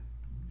kind of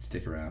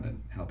stick around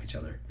and help each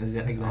other.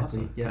 Exactly.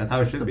 Awesome. Yeah. That's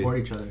how it should Support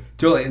each other.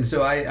 Totally. And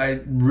so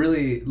I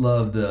really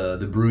love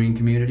the brewing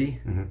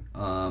community.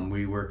 Mm-hmm.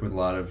 We work with a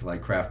lot of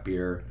like craft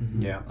beer,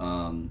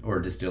 or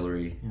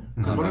distillery.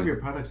 Because one of your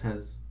products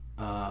has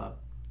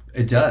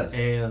it does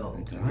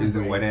ale. Is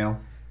it white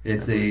ale?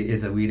 It's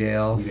a wheat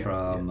ale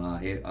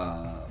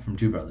from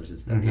Two Brothers.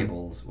 It's the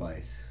Abel's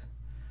Weiss.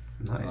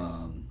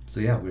 Nice. So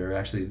yeah, we're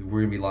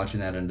gonna be launching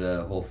that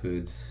into Whole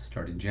Foods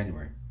starting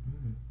January.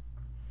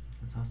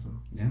 That's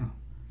awesome. Yeah.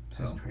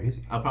 That's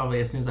crazy. I'll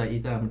probably, as soon as I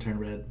eat that, I'm gonna turn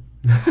red.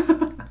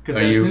 Because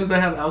soon as I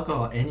have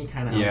alcohol, any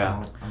kind of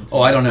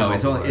alcohol, I don't know.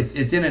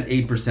 It's in at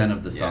 8%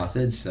 of the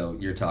sausage, so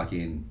you're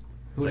talking.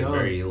 Who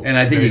knows? And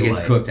I think it gets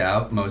cooked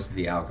out, most of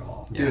the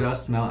alcohol. Dude, I'll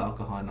smell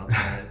alcohol and I'll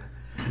try it.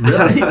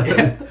 Really?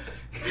 Yeah.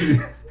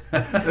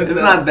 It's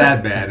not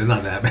that bad. It's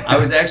not that bad.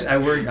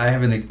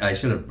 I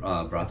should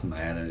have brought some. I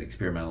had an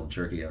experimental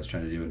jerky I was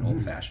trying to do an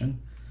old fashioned.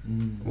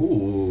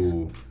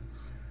 Ooh.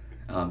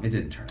 It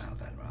didn't turn out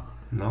that well.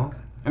 No.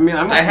 I mean,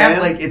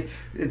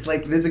 it's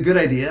like there's a good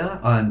idea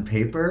on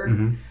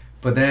paper,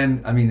 but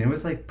then it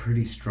was like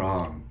pretty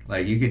strong.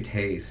 Like you could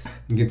taste.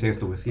 You can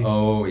taste the whiskey.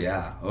 Oh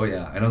yeah.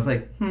 And I was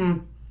like, all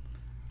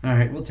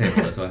right, we'll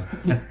table this one.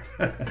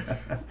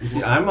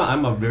 See,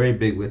 I'm a very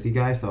big whiskey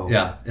guy, so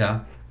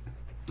yeah.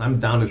 I'm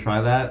down to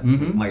try that,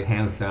 like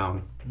hands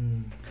down.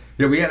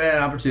 Yeah, we had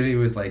an opportunity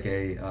with like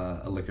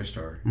a liquor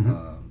store.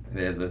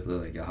 They had this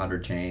like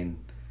 100 chain,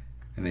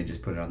 and they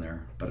just put it on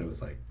there, but it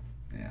was like,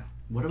 yeah.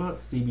 What about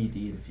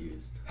CBD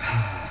infused?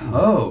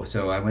 Oh,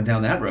 so I went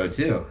down that road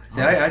too.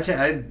 See,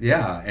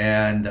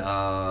 and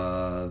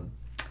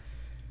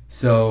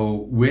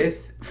so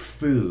with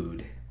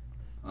food,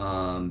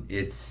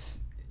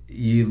 it's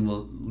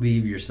you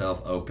leave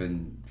yourself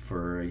open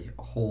for a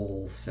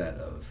whole set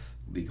of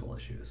legal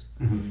issues.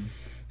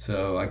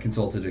 So I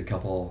consulted a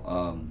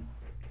couple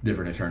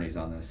different attorneys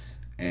on this,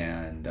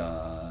 and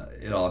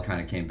it all kind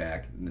of came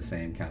back in the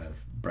same kind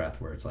of breath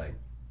where it's like,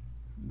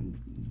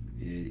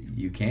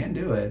 you can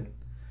do it,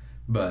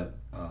 but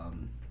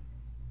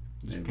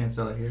you just can't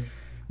sell it here.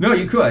 No,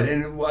 you could.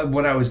 And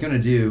what I was going to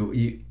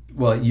do,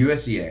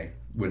 USDA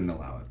wouldn't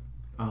allow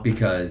it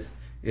because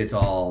it's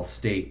all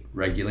state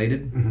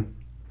regulated.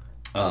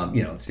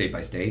 State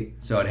by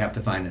state. So I'd have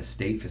to find a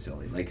state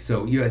facility. Like,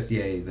 so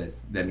USDA,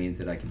 that means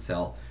that I can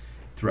sell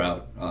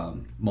throughout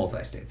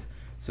multi-states.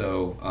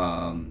 So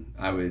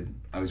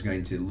I was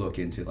going to look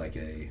into like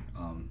a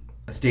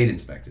state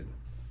inspected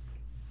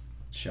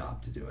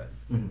shop to do it.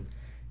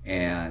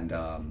 And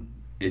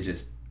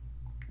it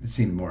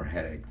seemed more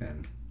headache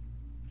than,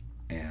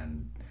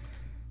 and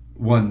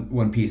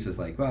one piece was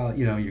like, well,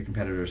 your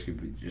competitors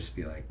could just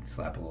be like,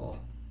 slap a little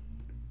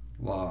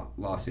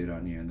lawsuit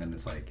on you, and then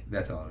it's like,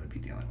 that's all I'd be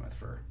dealing with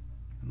for,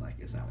 I'm like,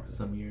 it's not worth it.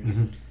 Some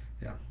years.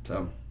 Yeah.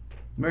 So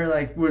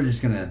we're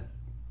just gonna.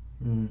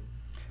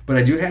 But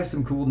I do have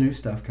some cool new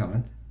stuff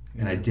coming,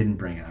 and I didn't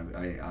bring it.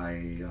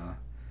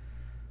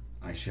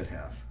 I should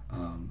have.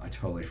 I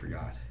totally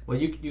forgot. Well,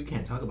 you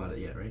can't talk about it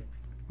yet, right?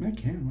 I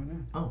can. Why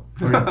not? Oh.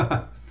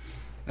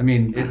 I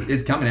mean,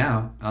 it's coming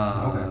out.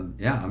 Okay.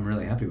 Yeah, I'm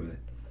really happy with it.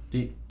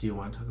 Do you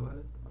want to talk about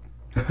it?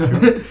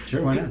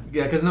 Sure, why not?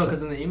 Yeah,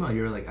 because in the email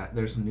you were like,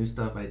 "There's some new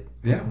stuff I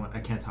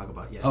can't talk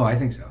about yet." Oh, I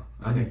think so.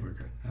 I think Okay. we're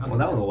good. Okay. Well,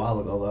 that was a while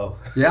ago, though.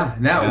 Yeah.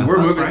 Now we're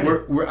moving.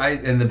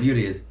 And the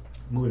beauty is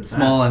moving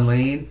small fast. and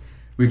lean.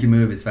 We can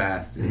move as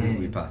fast as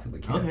we possibly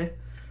can. Okay.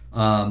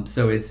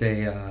 So it's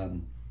a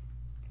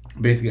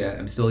basically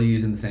I'm still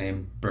using the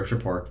same Berkshire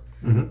pork,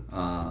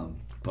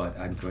 but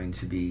I'm going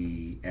to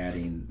be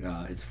adding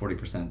it's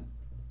 40%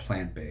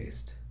 plant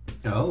based.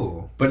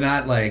 Oh. But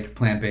not like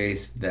plant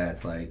based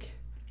that's like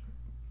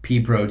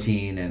pea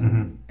protein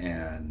and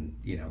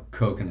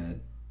coconut,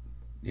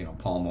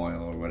 palm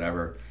oil or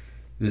whatever.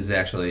 This is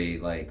actually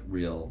like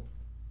real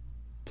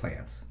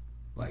plants,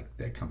 like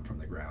that come from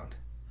the ground.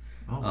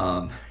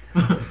 Oh.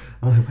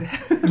 Well,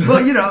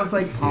 it's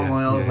like palm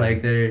oil. It's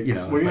like they're,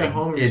 Were you like, at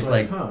home? It's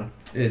like, huh?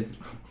 it's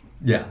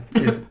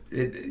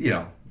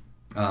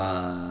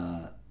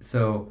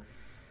So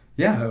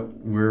yeah,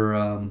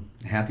 we're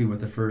happy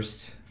with the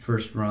first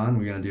run.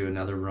 We're gonna do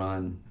another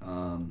run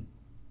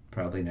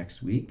probably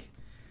next week,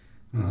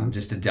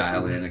 just to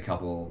dial in a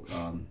couple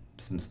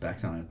some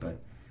specs on it. But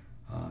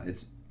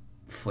its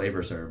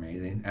flavors are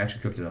amazing. I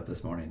actually cooked it up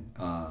this morning.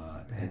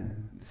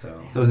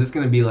 So is this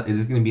gonna be like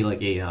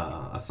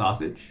a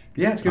sausage?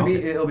 Yeah, it's gonna be.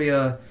 It'll be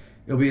a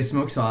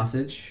smoked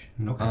sausage.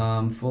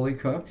 Okay. Fully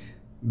cooked.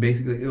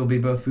 Basically, it'll be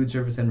both food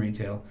service and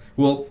retail.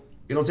 Well,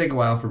 it'll take a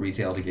while for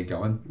retail to get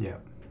going. Yeah.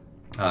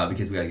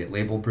 Because we gotta get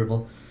label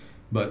approval,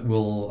 but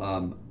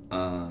we'll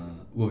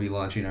be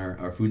launching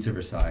our food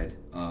service side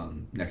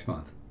next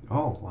month.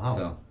 Oh wow!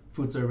 So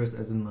Food service,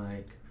 as in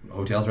like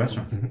hotels,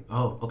 restaurants.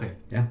 Oh, okay.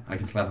 Yeah, I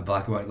can slap a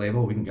black and white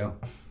label. We can go.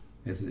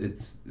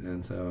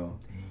 And so.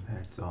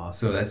 That's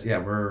awesome. So that's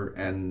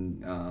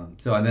and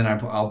then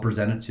I'll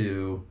present it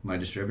to my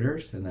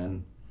distributors, and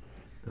then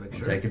we'll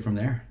take it from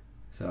there.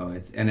 So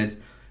it's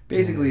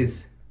basically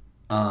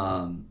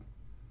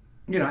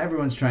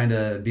everyone's trying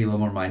to be a little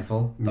more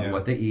mindful of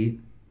what they eat,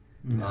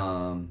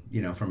 from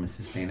a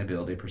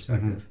sustainability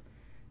perspective,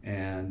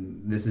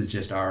 and this is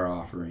just our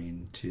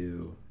offering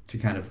to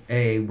kind of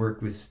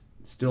work with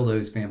still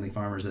those family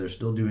farmers that are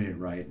still doing it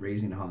right,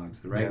 raising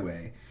hogs the right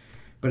way,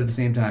 but at the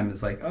same time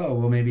it's like, oh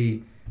well,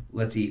 maybe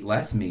let's eat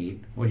less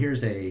meat. Well,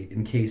 here's a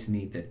encased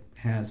meat that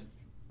has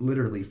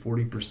literally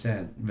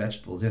 40%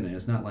 vegetables in it.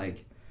 It's not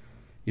like,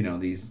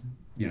 these,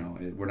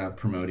 we're not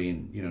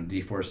promoting,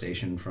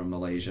 deforestation from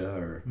Malaysia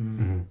or,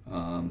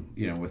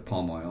 with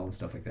palm oil and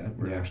stuff like that.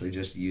 We're actually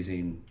just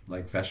using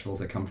like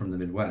vegetables that come from the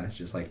Midwest,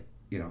 just like,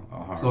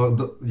 our.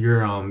 So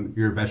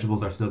your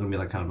vegetables are still gonna be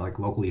like kind of like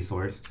locally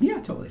sourced?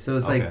 Yeah, totally. So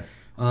it's like,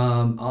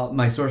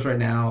 my source right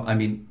now, I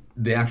mean,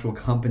 the actual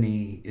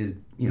company is,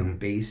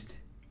 based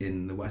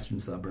in the western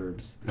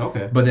suburbs.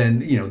 Okay. But then,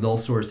 they'll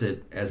source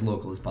it as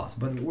local as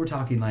possible. But we're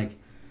talking like,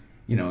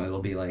 it'll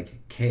be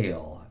like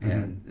kale.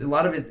 And a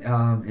lot of it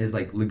is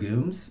like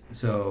legumes.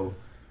 So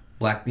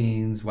black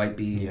beans, white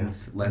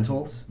beans,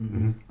 lentils,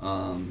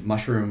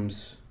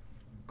 mushrooms,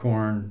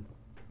 corn,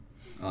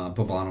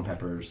 poblano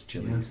peppers,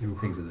 chilies,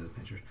 things of those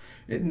nature.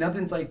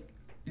 Nothing's like,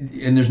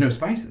 and there's no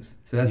spices.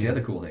 So that's the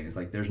other cool thing. Is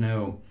like there's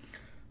no,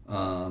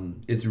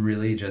 it's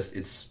really just,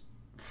 it's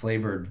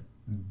flavored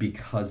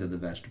because of the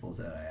vegetables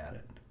that I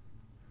added,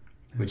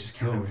 which is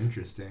kind of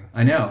interesting.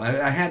 I know.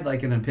 I had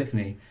like an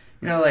epiphany.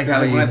 Like how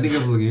when I think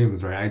of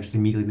legumes, right? I just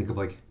immediately think of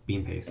like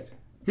bean paste.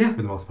 Yeah,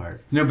 for the most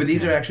part. No, but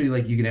these are actually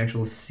like you can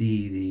actually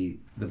see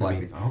the black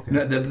beans. Oh, okay.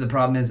 No, the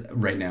problem is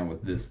right now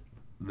with this,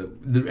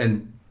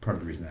 and part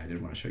of the reason I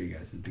did want to show you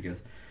guys is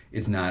because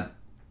it's not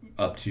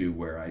up to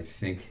where I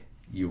think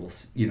you will,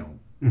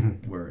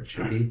 where it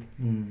should be.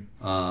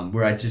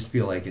 Where I just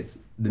feel like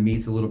the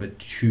meat's a little bit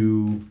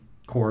too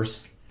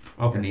coarse.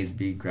 Okay. It needs to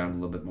be ground a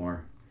little bit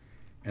more.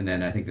 And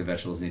then I think the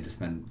vegetables need to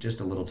spend just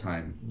a little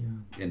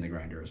time in the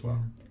grinder as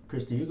well.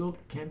 Chris, do you go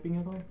camping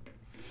at all?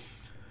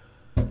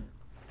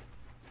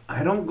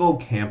 I don't go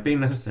camping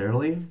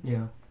necessarily.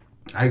 Yeah.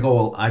 I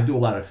do a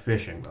lot of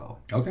fishing though.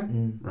 Okay.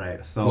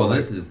 Right. So well,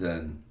 this is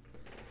then.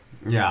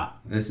 Yeah.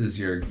 This is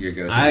your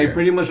go-to. I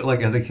pretty much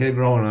like as a kid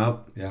growing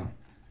up. Yeah.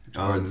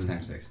 Or the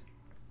snack sticks.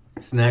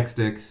 Snack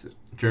sticks,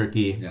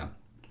 jerky. Yeah.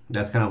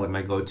 That's kind of like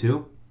my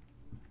go-to.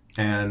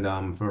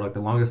 And for like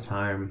the longest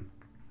time,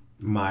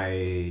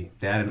 my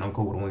dad and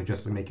uncle would only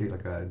just make it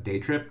like a day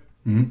trip.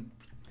 Mm-hmm.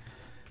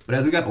 But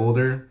as we got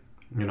older,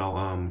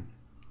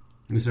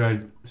 we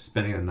started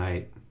spending a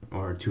night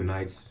or 2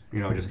 nights,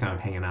 just kind of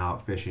hanging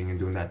out, fishing, and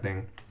doing that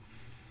thing.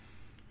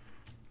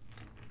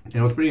 And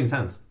it was pretty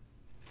intense.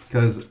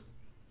 Because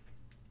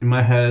in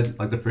my head,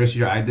 like the first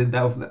year I did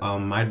that with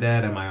my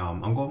dad and my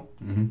uncle,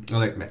 I was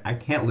like, man, I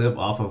can't live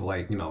off of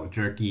like,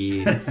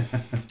 jerky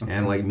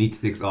and like meat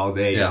sticks all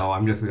day.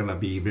 I'm just going to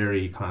be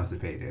very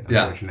constipated,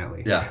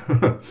 unfortunately. Yeah.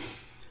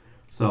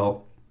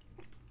 So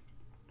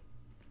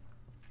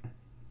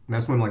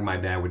that's when like my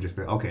dad would just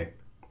be okay.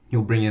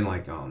 He'll bring in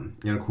like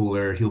in a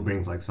cooler. He'll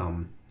bring like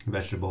some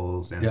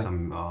vegetables and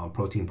some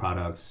protein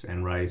products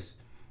and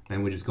rice,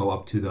 and we just go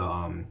up to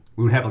the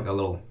we would have like a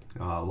little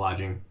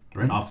lodging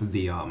right off of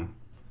the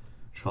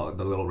call it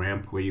the little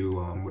ramp where you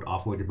would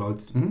offload your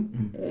boats.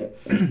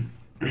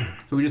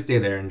 So we just stay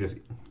there and just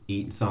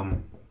eat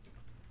some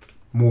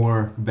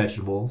more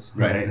vegetables,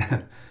 right?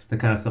 To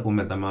kind of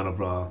supplement the amount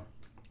of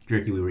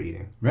jerky we were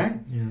eating. Right.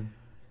 Yeah.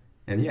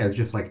 And yeah, it's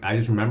just like, I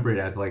just remember it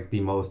as like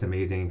the most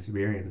amazing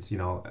experience, you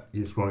know,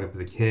 just growing up as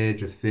a kid,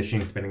 just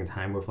fishing, spending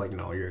time with like, you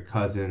know, your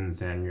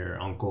cousins and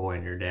your uncle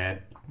and your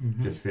dad,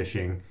 just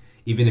fishing.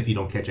 Even if you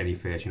don't catch any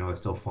fish, you know,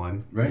 it's still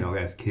fun. Right. You know,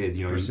 as kids,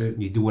 you know,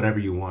 you do whatever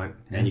you want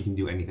and you can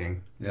do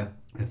anything. Yeah.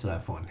 And still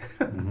have fun.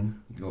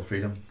 Go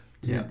freedom.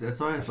 Yeah. That's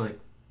why it's like,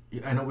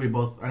 I know we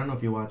both, I don't know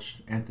if you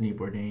watched Anthony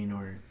Bourdain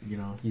or, you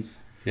know,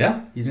 he's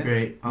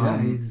great.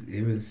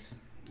 He was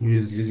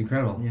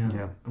incredible.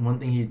 Yeah. And one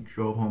thing he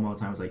drove home all the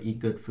time was like eat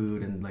good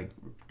food and like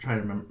try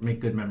to make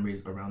good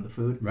memories around the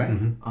food. Right.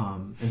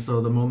 And so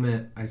the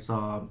moment I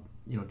saw,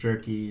 you know,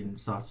 jerky and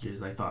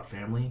sausages, I thought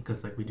family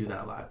because like we do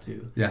that a lot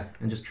too. Yeah.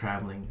 And just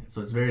traveling.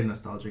 So it's very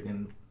nostalgic.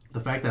 And the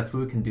fact that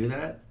food can do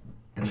that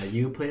and that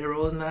you play a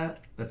role in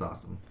that, that's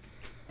awesome.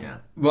 Yeah.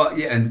 Well,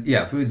 yeah. And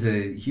yeah, food's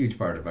a huge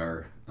part of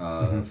our,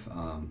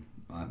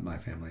 my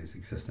family's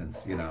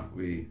existence. You know,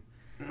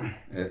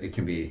 it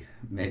can be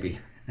maybe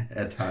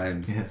at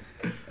times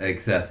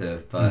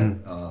excessive, but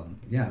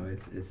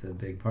it's a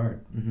big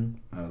part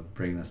of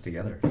bringing us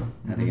together.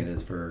 I think it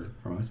is for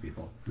most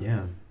people.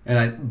 Yeah,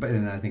 and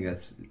I think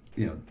that's,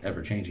 you know,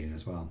 ever changing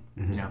as well.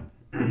 Yeah.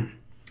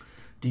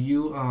 Do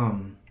you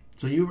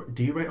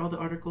do you write all the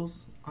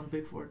articles on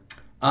Big Fork?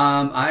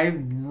 I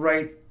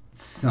write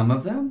some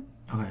of them.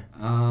 Okay.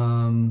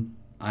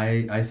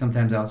 I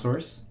sometimes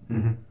outsource.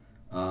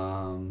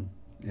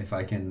 If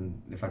I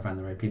find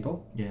the right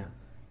people. Yeah.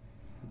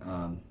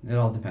 It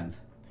all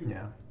depends.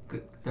 Yeah.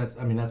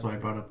 That's why I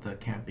brought up the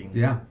camping.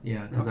 Yeah.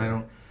 Yeah, because I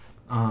don't.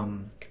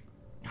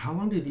 How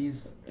long do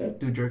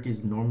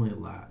jerkies normally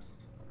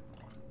last?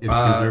 If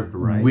preserved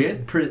right.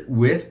 With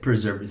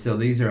preservatives, so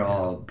these are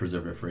all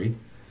preservative free.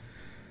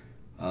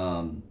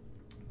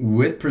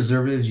 With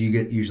preservatives, you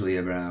get usually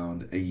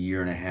around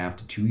 1.5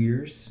 to 2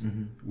 years,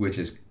 which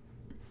is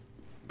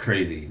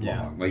crazy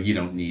long. Like you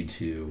don't need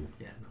to.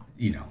 Yeah. No.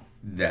 You know.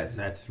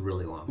 That's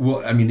really long.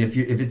 Well, I mean, if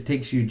it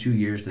takes you 2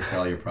 years to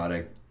sell your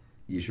product,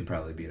 you should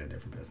probably be in a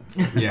different business.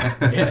 Yeah.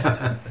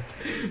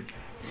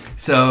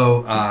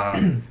 So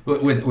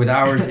with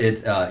ours,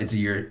 it's a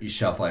year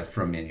shelf life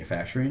from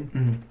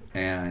manufacturing,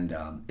 and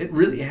it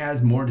really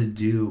has more to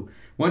do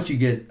once you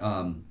take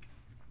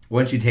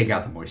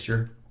out the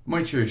moisture.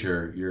 Moisture is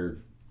your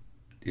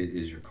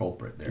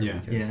culprit there.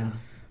 Yeah. Because,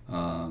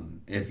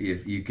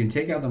 if you can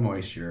take out the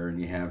moisture and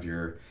you have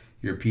your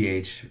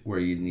pH where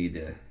you need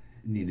to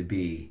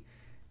be,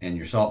 and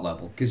your salt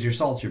level, because your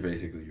salt's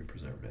basically your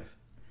preservative.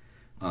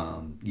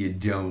 You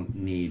don't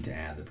need to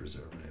add the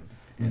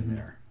preservative in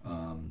there,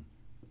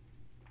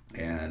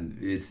 and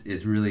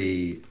it's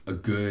really a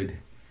good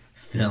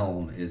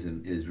film is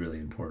really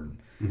important,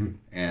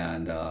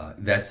 and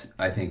that's,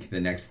 I think,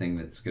 the next thing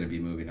that's going to be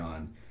moving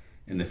on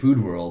in the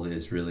food world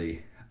is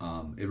really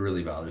it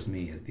really bothers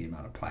me is the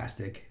amount of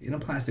plastic. You know,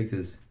 plastic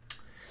is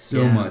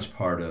so much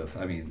part of.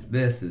 I mean,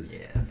 this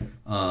is.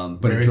 But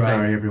very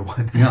sorry,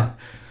 everyone.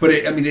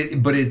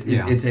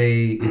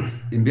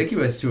 It's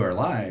ambiguous to our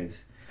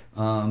lives.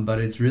 But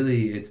it's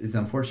really it's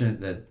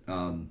unfortunate that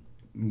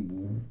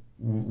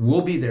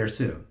we'll be there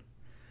soon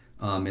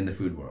in the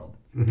food world,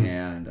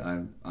 and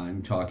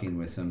I'm talking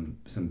with some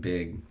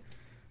big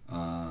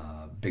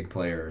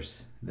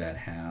players that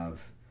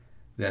have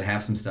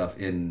some stuff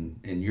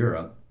in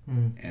Europe,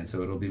 and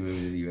so it'll be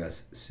moving to the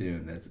U.S.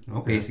 soon. That's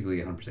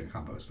basically 100%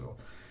 compostable.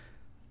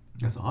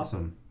 That's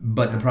awesome.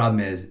 But the problem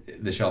is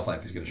the shelf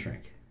life is going to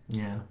shrink.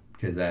 Yeah.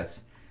 Because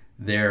that's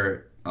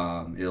there.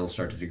 It'll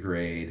start to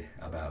degrade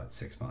about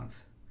 6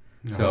 months.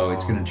 So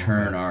it's going to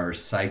turn our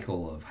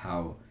cycle of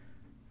how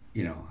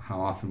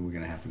often we're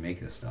going to have to make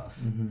this stuff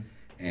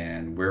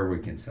and where we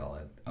can sell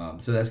it.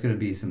 So that's going to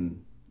be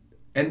some,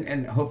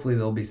 and hopefully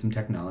there'll be some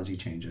technology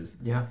changes.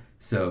 Yeah.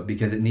 So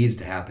because it needs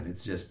to happen,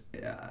 it's just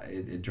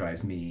it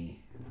drives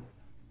me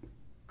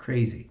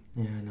crazy.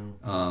 Yeah, I know.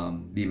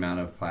 The amount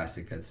of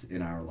plastic that's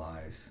in our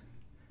lives,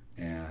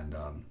 and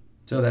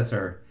so that's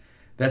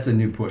a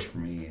new push for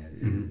me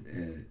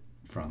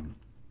from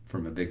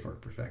a Big Fork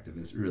perspective,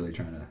 is really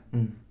trying to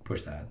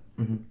push that.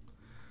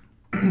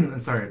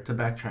 Sorry to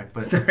backtrack,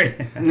 but sorry.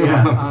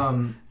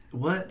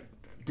 What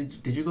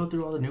did you go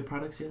through all the new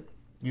products yet?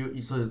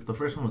 You so the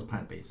first one was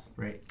plant-based,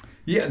 right?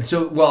 Yeah.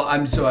 So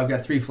I've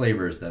got 3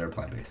 flavors that are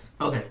plant-based.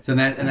 Okay. So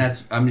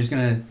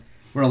we're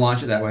gonna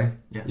launch it that way.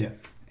 Yeah. Yeah.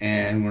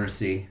 And we're gonna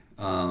see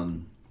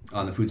on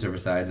the food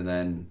service side, and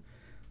then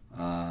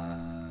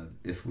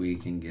if we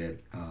can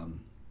get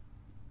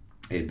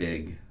a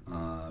big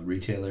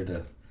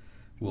retailer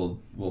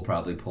we'll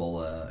probably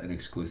pull an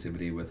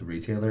exclusivity with a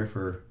retailer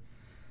for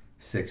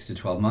 6 to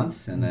 12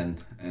 months, and then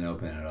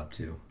open it up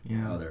to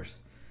others.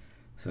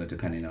 So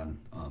depending on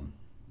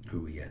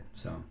who we get.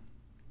 So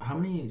how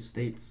many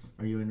states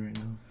are you in right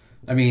now?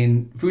 I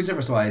mean, food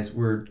service wise,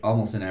 we're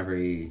almost in at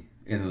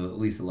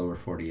least the lower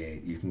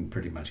 48. You can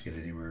pretty much get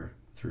anywhere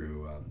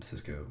through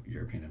Cisco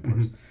European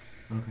imports.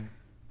 Mm-hmm.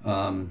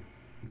 Okay.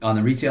 On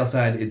the retail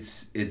side,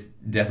 it's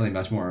definitely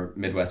much more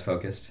Midwest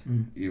focused.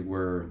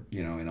 We're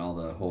in all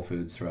the Whole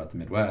Foods throughout the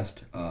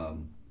Midwest,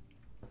 and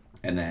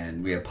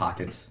then we have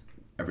pockets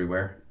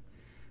everywhere.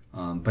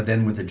 But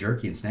then with the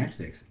jerky and snack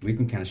sticks, we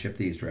can kind of ship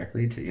these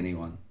directly to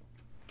anyone.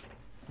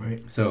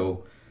 Right.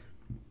 So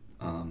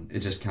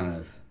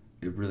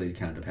it really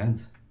kind of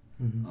depends.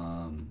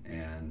 Mm-hmm.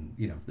 And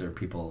there are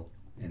people,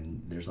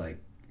 and there's like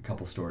a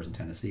couple stores in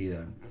Tennessee that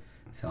I'm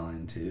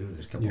selling to.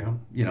 There's a couple,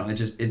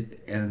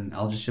 and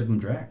I'll just ship them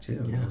direct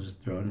too. Yeah. I'll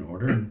just throw in an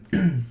order.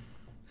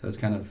 So it's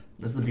kind of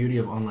that's the beauty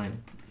of online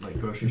like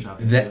grocery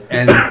shopping.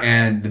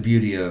 And the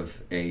beauty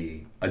of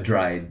a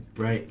dried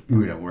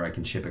where I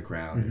can ship it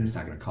around and it's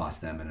not going to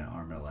cost them an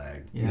arm and a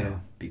leg. Yeah.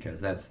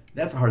 Because that's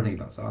the hard thing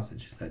about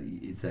sausage is that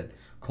it's that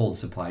cold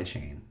supply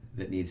chain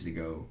that needs to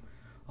go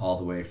all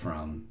the way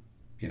from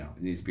it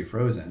needs to be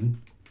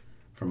frozen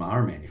from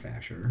our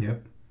manufacturer.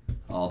 Yep.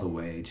 All the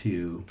way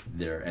to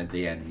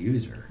the end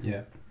user.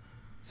 Yeah.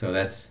 So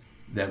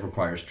that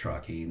requires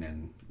trucking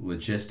and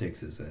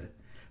logistics that's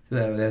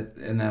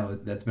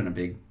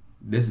been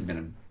this has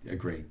been a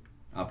great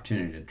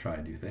opportunity to try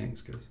to do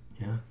things because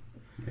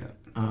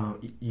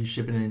you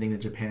shipping anything to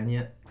Japan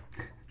yet?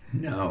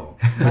 No.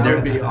 That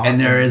would be awesome. And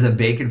there is a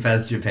Bacon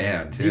Fest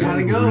Japan too. You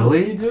gotta go.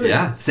 Really? You do it.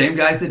 Yeah. Same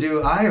guys that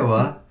do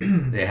Iowa.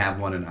 They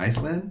have one in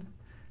Iceland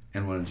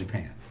and one in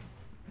Japan.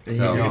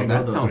 So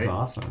that sounds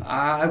awesome.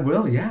 I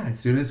will, yeah. As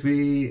soon as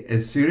we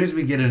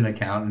get an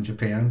account in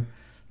Japan,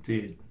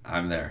 dude,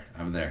 I'm there.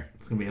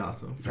 It's gonna be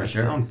awesome for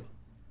sure.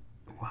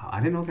 Wow, I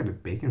didn't know they had a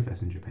Bacon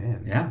Fest in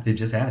Japan. Yeah, they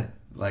just had it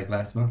like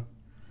last month.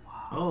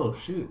 Wow. Oh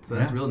shoot! So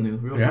that's real new,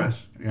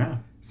 fresh. Yeah.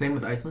 Same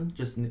with Iceland.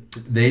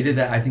 They did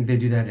that. I think they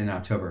do that in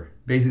October.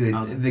 Basically,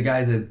 the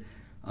guys that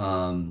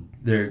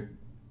they're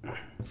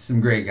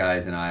some great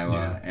guys in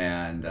Iowa,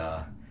 and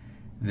I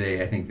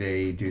think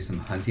they do some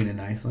hunting in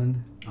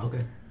Iceland.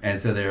 Okay. And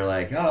so they're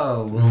like,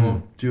 oh,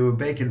 we'll do a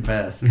Bacon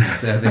Fest.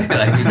 So they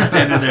like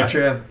extended their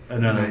trip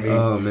another week.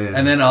 Oh man!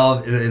 And then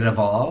it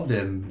evolved,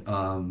 and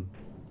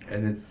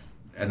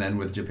then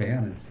with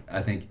Japan,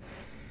 I think,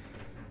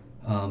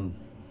 I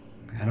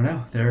don't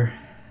know, they're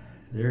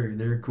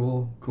a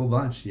cool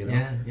bunch,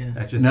 Yeah.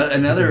 That's just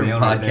another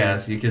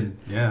podcast. You can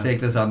take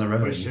this on the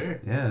road for sure.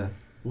 Yeah.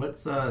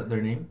 What's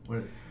their name?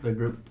 What the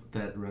group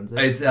that runs it?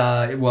 It's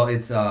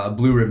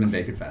Blue Ribbon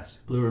Bacon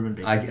Fest. Blue Ribbon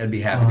Bacon Fest. I'd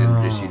be happy to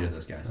introduce you to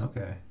those guys.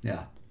 Okay.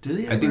 Yeah. Do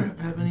they have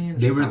any in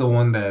They Chicago? were the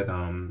one that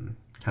kind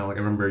of like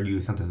I remember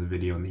you sent us a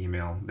video in the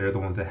email. They're the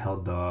ones that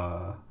held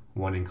the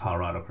one in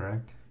Colorado,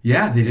 correct?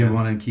 Yeah, they did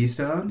one in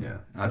Keystone. Yeah.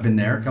 I've been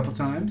there a couple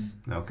times.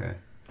 Okay.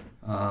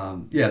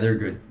 They're a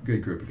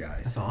good group of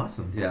guys. That's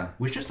awesome. Yeah.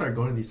 We should start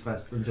going to these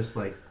fests and just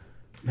like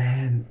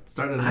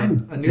start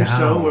a new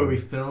show where we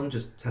film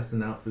just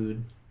testing out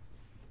food.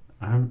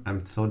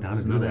 I'm so down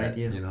to do that.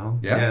 Idea.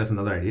 Yeah, that's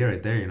another idea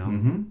right there.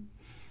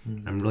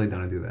 Mm-hmm. I'm really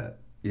down to do that.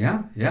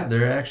 Yeah.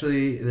 There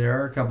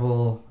are a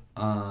couple.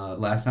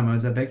 Last time I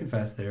was at Bacon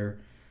Fest, there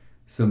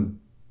some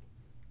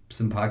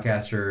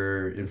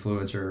podcaster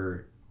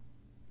influencer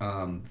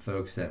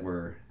folks that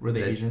were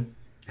they Asian?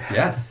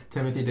 Yes.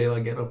 Timothy De La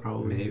Ghetto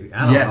probably. Maybe.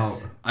 I don't know.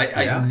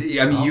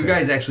 I mean, you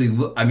guys actually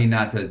look. I mean,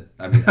 not to.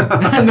 I mean,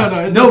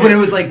 no, but it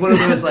was like one of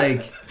those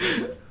like.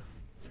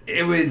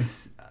 It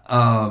was.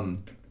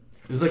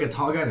 It was like a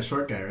tall guy and a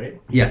short guy, right?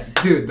 Yes,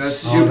 dude, that's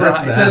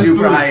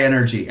super high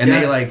energy, and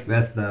they like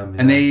that's them,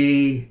 and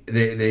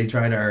they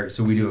tried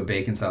so we do a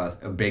bacon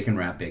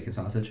wrap bacon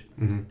sausage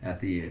at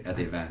the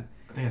event.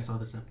 I think I saw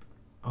this up.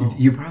 Oh.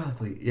 You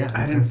probably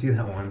I didn't see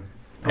that one.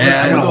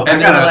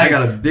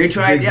 They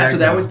tried so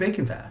that was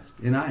Bacon Fest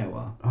in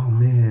Iowa. Oh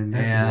man,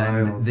 that's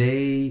wild.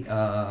 They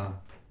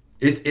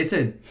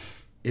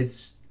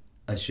it's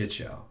a shit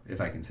show,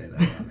 if I can say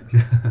that.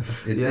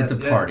 It's a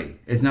party.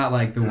 It's not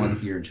like the one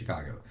here in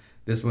Chicago.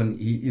 This one,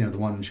 the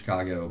one in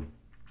Chicago,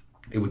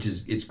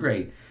 it's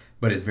great,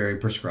 but it's very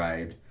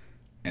prescribed,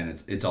 and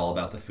it's all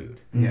about the food.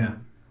 Yeah.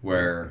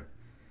 Where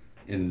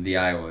in the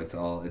Iowa, it's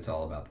all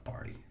about the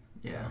party.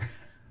 Yeah.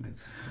 You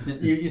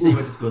said you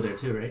went to school there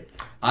too, right?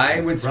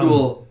 I went to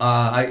school.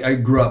 I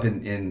grew up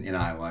in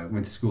Iowa. I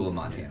went to school in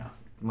Montana.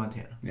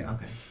 Montana. Yeah.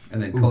 Okay. And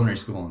then culinary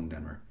school in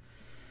Denver.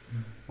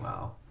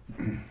 Wow.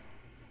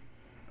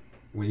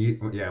 When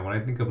I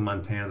think of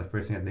Montana, the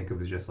first thing I think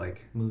of is just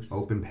like moose,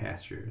 open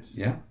pastures.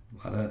 Yeah,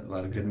 a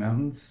lot of good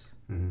mountains.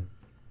 Mm-hmm.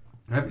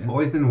 I've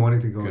always been wanting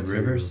to go good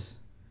rivers.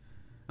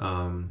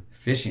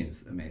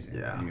 Fishing's amazing.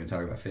 Yeah, you're gonna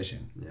talk about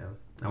fishing. Yeah,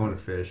 I want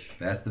to fish.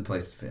 That's the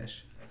place to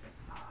fish.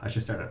 I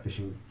should start a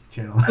fishing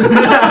channel.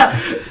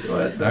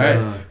 What? All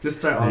right, just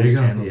start all these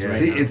channels. Yeah. Right.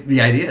 See,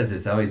 the idea is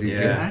it's always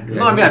exactly.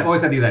 No, I mean I've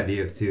always had these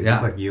ideas too,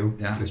 just like you.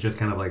 Yeah, it's just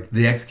kind of like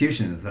the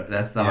execution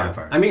that's the hard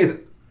part. I mean, it's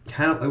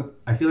kind of.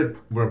 I feel like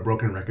we're a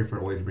broken record for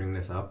always bringing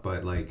this up,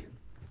 but like,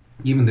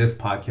 even this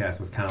podcast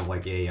was kind of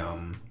like a.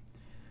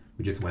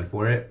 we just went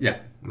for it. Yeah.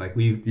 Like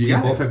we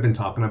both have been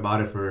talking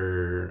about it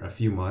for a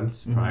few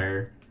months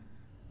prior.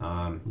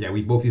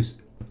 We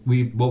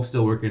both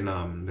still work in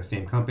the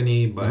same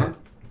company, but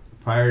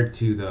prior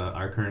to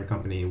our current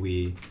company,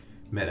 we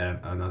met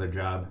at another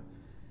job.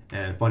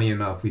 And funny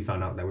enough, we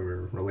found out that we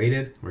were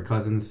related. We're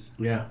cousins.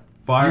 Yeah.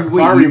 Far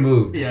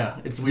removed. Yeah,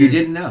 it's weird. You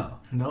didn't know?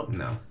 Nope.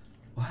 No.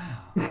 Wow.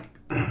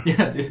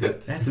 Yeah, dude.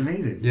 That's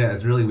amazing. Yeah,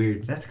 it's really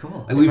weird. That's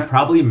cool. Like we've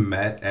probably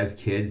met as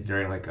kids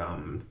during like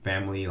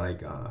family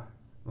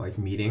like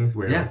meetings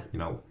where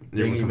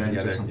big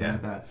events or something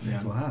like that.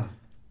 Yeah. Wow.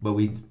 But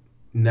we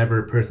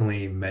never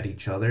personally met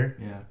each other.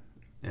 Yeah.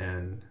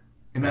 And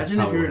imagine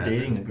if you were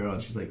dating a girl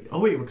and she's like, "Oh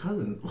wait, we're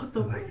cousins." What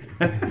the?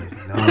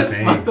 No, that's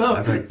fucked up.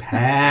 I'd be like,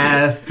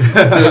 pass.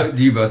 So,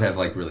 do you both have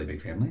like really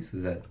big families?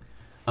 Is that?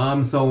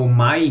 So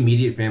my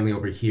immediate family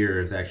over here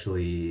is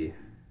actually,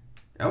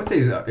 I would say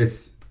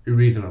it's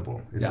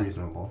reasonable. It's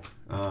reasonable.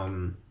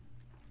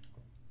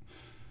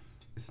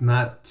 It's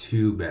not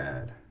too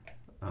bad.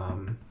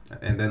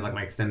 And then like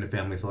my extended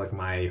family, so like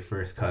my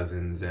first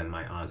cousins and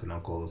my aunts and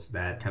uncles,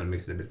 that kind of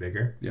makes it a bit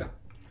bigger. Yeah.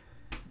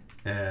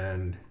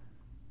 And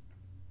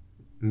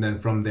then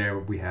from there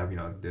we have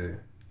the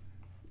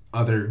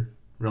other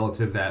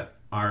relatives that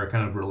are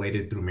kind of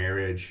related through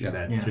marriage.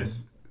 That's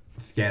just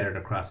scattered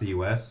across the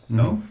U.S.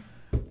 So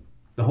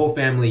the whole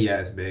family,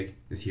 is big,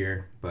 is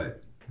here,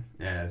 but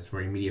as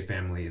for immediate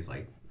family, is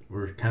like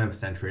we're kind of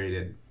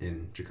centrated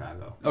in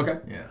Chicago. Okay.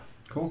 Yeah.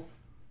 Cool.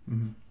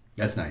 Mm-hmm.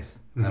 That's nice.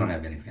 I don't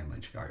have any family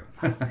in Chicago.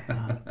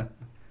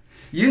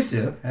 Used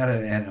to. Had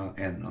an aunt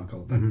and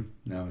uncle, but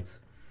now it's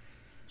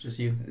just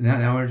you.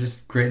 Now we're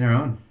just creating our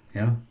own.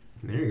 Yeah.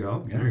 There you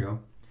go. Yeah. There you go.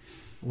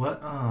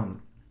 What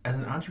as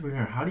an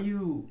entrepreneur,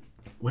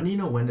 when do you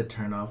know when to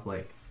turn off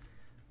like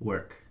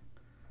work?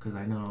 Because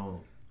I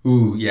know.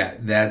 Ooh, yeah,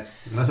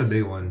 that's a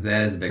big one.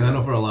 That is a big one. I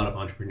know for a lot of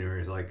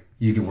entrepreneurs, like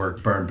you can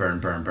work burn,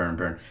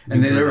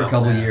 and there were a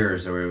couple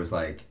years where it was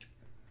like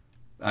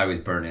I was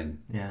burning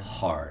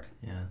hard.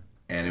 Yeah.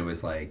 And it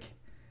was like,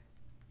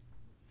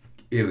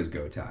 it was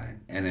go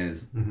time. And it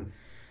was,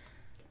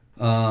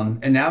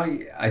 and now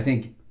I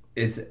think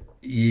it's,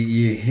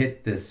 you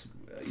hit this,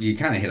 you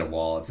kind of hit a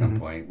wall at some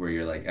point where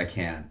you're like, I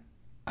can't,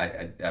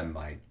 I'm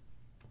like,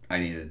 I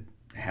need to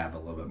have a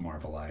little bit more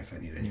of a life. I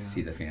need to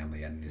see the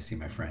family. I need to see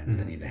my friends.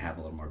 I need to have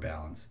a little more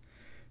balance.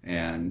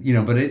 And,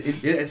 but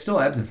it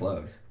still ebbs and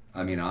flows.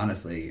 I mean,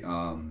 honestly,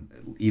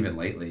 even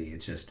lately,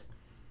 it's just,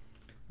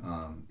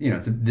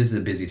 this is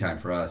a busy time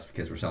for us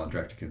because we're selling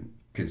direct to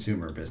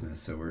consumer business,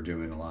 so we're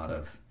doing a lot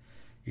of,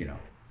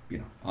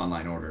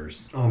 online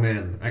orders. Oh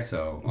man! Did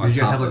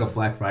you guys have like a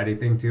Black Friday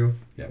thing too?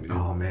 Yeah, we did.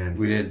 Oh man,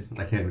 we did.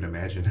 I can't even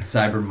imagine.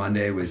 Cyber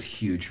Monday was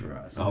huge for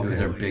us. Okay. It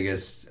was our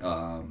biggest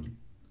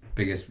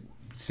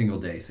single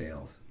day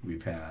sales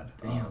we've had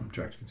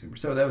direct to consumer.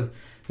 So it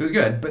was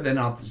good. But then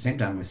at the same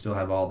time, we still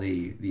have all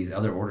these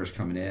other orders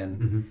coming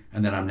in,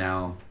 and then I'm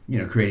now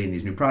creating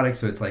these new products.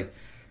 So it's like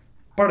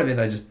part of it.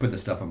 I just put the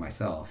stuff on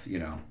myself,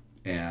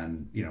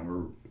 and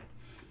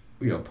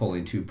we're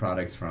pulling 2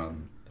 products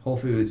from Whole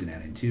Foods and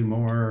adding 2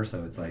 more.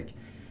 So it's like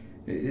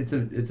it's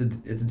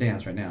a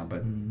dance right now.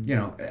 But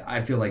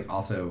I feel like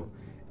also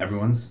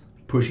everyone's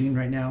pushing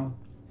right now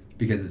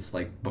because it's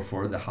like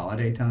before the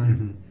holiday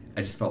time.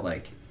 I just felt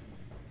like,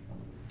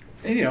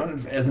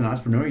 as an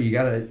entrepreneur,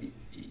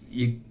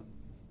 the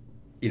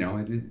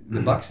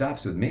buck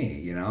stops with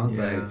me. It's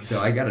like, so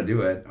I got to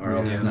do it or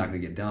else it's not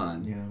going to get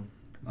done.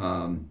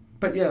 Yeah.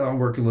 But I'll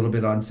work a little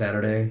bit on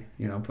Saturday.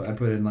 I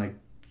put in like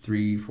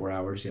 3-4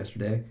 hours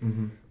yesterday,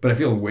 but I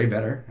feel way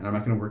better, and I'm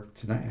not going to work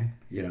tonight.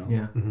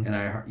 And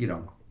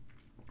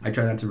I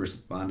try not to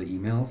respond to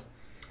emails.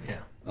 Yeah.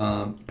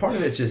 Part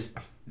of it's just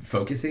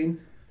focusing.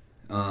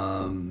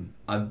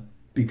 I've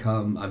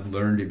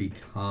learned to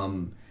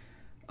become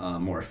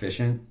more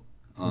efficient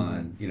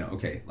on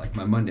like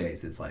my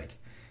Mondays. It's like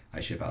I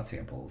ship out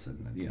samples,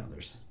 and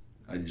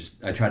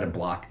I try to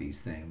block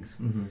these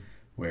things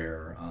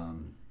where.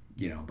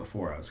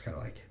 Before I was kind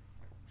of like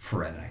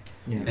frenetic.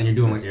 Yeah. And you're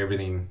doing like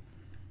everything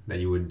that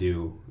you would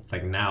do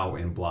like now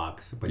in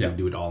blocks, but you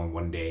do it all in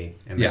one day,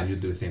 and then you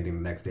do the same thing the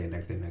next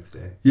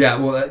day. Yeah,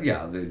 well,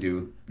 they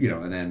do,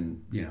 and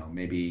then,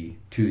 maybe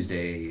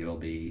Tuesday it'll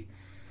be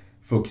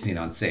focusing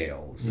on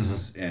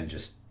sales and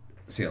just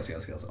sales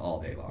all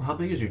day long. How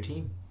big is your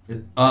team?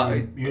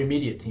 Your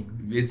immediate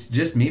team? It's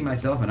just me,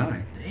 myself, and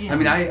I. Damn. I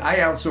mean, I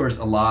outsource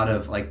a lot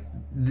of like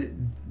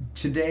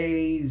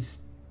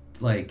today's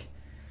like.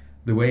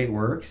 The way it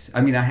works,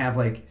 I mean, I have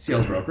like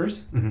sales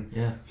brokers.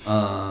 Yeah.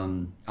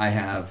 I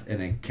have an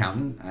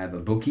accountant. I have a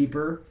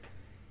bookkeeper,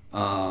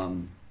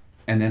 and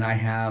then I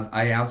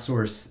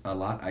outsource a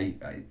lot.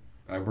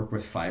 I work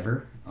with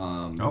Fiverr.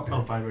 Okay.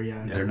 Oh, Fiverr,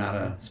 yeah. They're not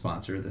a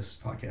sponsor of this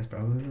podcast,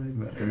 probably,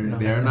 but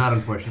they're not,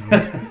 unfortunately.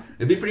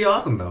 It'd be pretty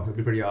awesome, though. It'd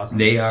be pretty awesome.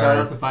 They are. Shout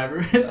out to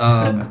Fiverr.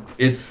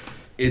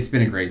 It's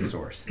been a great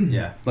source.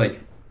 Yeah. Like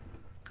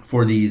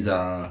for these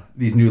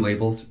new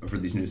labels for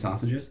these new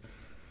sausages.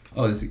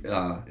 Oh,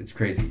 it's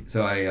crazy.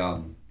 So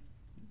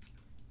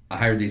I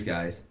hired these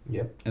guys.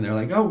 Yep. And they're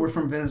like, oh, we're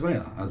from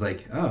Venezuela. I was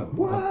like, oh.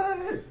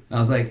 What? I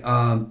was like,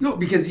 no,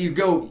 because you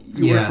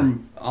work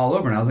from all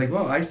over. And I was like,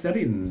 well, I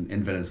studied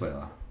in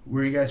Venezuela.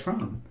 Where are you guys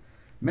from?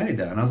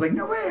 Merida. And I was like,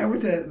 no way.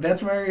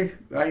 That's where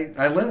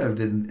I lived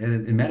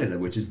in Merida,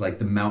 which is like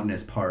the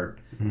mountainous part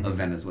of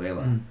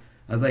Venezuela. Mm.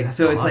 I was like, that's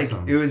so it's awesome.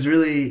 Like, it was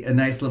really a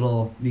nice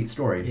little neat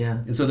story. Yeah.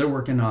 And so they're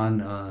working on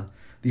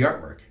the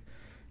artwork.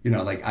 You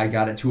know, like I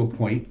got it to a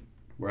point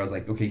where I was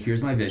like, okay,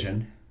 here's my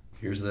vision.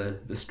 Here's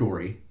the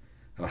story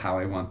of how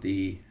I want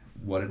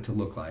what it to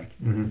look like.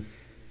 Mm-hmm.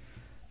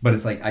 But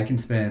it's like I can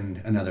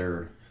spend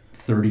another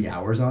 30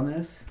 hours on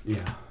this.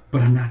 Yeah.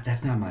 But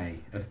that's not my,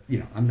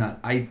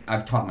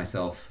 I've taught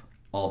myself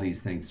all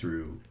these things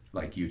through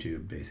like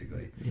YouTube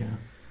basically. Yeah.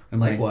 I'm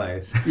like,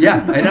 likewise.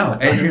 Yeah, I know.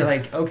 And you're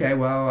like, okay,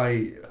 well,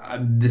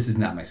 this is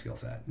not my skill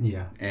set.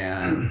 Yeah.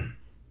 And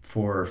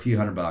for a few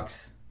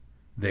 $100,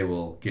 they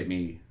will get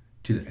me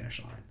to the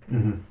finish line.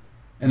 Mm-hmm.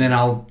 And then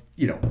I'll,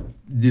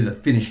 do the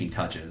finishing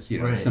touches,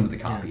 right. Some of the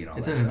copy and all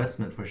that stuff. It's an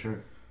investment for sure.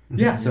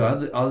 Yeah,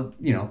 so I'll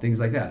things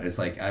like that. It's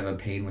like I have a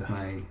pain with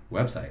my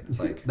website.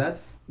 It's like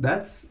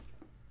that's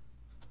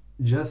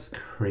just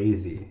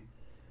crazy,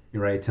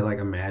 right? To like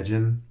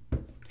imagine,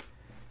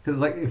 because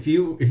like if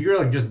you're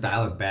like just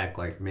dial it back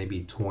like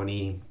maybe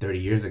 20, 30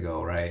 years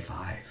ago, right?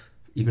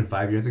 Even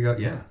 5 years ago.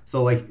 Yeah.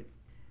 So like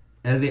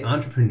as an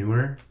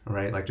entrepreneur,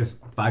 right? Like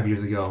just 5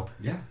 years ago.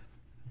 Yeah.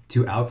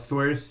 To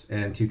outsource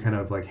and to kind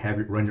of like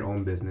run your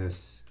own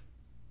business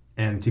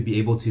and to be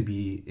able to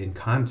be in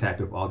contact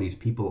with all these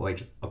people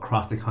like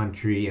across the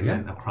country and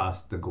then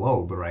across the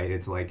globe, right?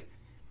 It's like,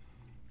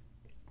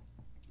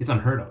 it's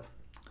unheard of,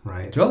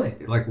 right? Totally.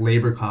 Like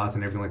labor costs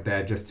and everything like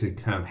that, just to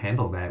kind of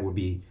handle that would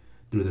be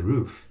through the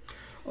roof.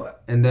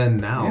 And then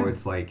now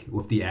it's like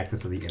with the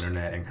access of the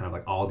internet and kind of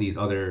like all these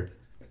other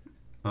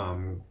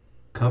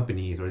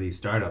companies or these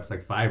startups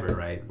like Fiverr,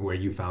 right, where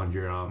you found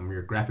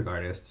your graphic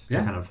artists to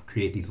kind of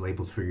create these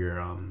labels for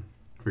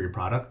your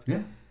product.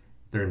 Yeah,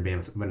 they're in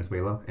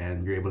Venezuela,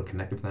 and you're able to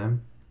connect with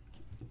them,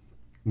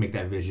 make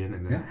that vision,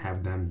 and then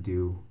have them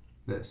do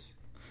this.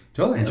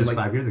 Totally. And just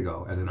 5 years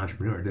ago, as an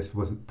entrepreneur, this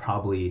was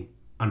probably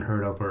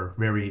unheard of or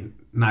very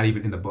not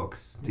even in the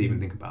books to even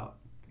think about.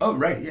 Oh,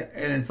 right, yeah,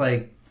 and it's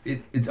like.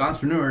 It's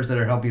entrepreneurs that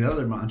are helping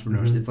other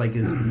entrepreneurs. Mm-hmm. It's like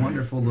this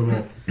wonderful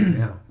little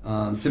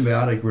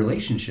symbiotic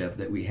relationship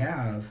that we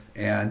have.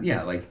 And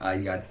like I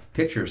got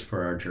pictures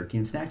for our jerky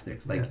and snack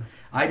sticks. Like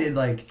I did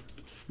like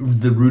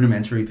the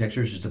rudimentary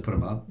pictures just to put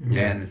them up.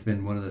 Yeah. And it's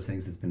been one of those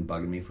things that's been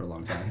bugging me for a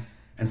long time.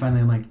 And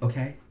finally I'm like,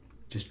 okay,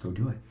 just go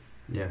do it.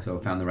 Yeah. So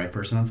I found the right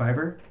person on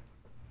Fiverr,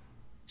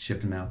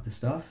 shipped them out the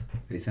stuff.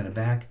 They sent it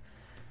back.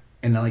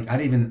 And I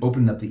didn't even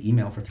open up the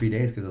email for 3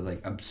 days because I was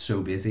like, I'm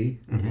so busy.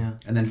 Mm-hmm. Yeah.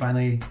 And then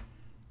finally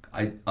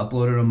I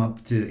uploaded them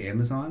up to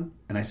Amazon,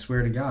 and I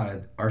swear to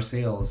God, our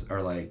sales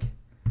are like,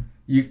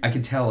 I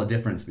could tell a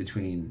difference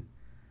between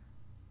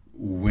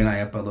when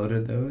I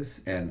uploaded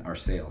those and our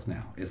sales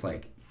now. It's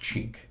like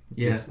chink.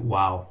 Yeah.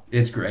 Wow.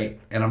 It's great.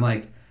 And I'm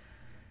like,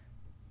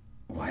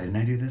 why didn't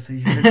I do this a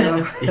year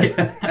ago?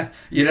 And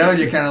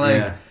you're kind of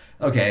like,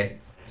 okay.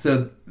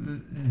 So,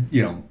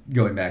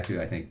 going back to,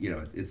 I think,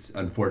 it's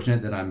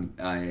unfortunate that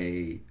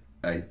I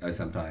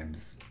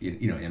sometimes,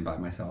 am by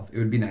myself. It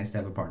would be nice to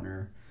have a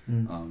partner.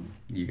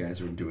 You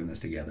guys are doing this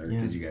together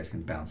because you guys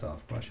can bounce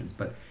off questions.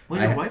 But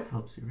your wife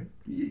helps you, right?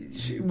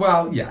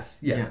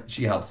 Yes. Yeah.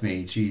 She helps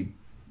me. She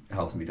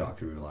helps me talk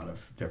through a lot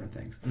of different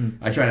things.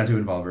 I try not to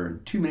involve her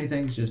in too many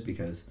things, just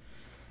because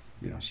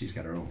she's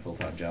got her own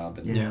full-time job,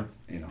 and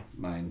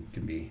mine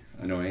can be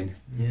annoying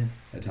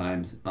at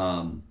times.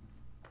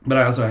 But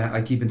I also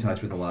I keep in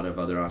touch with a lot of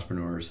other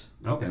entrepreneurs,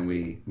 and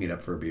we meet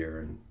up for a beer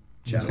and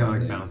chat. Just kind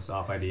of like bounce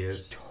off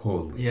ideas.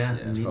 Totally. Yeah.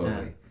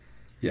 Totally.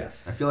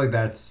 Yes. I feel like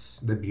that's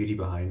the beauty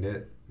behind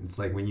it. It's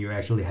like when you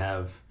actually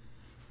have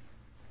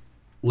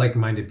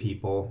like-minded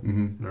people,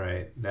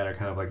 right, that are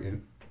kind of like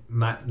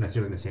not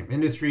necessarily in the same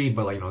industry,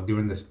 but like,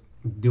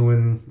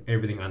 doing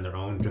everything on their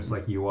own, just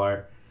like you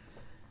are,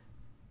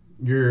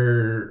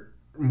 you're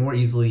more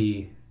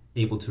easily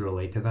able to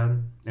relate to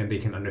them, and they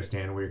can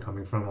understand where you're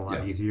coming from a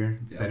lot easier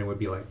than it would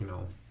be like,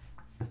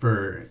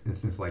 for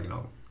instance, like,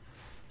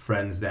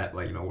 friends that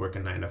like, work a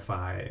 9 to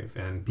 5,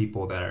 and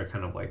people that are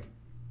kind of like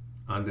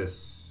on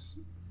this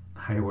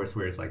high horse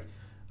where it's like,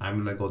 I'm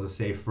gonna go the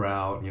safe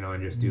route,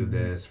 and just do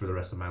this for the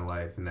rest of my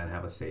life, and then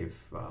have a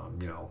safe,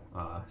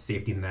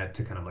 safety net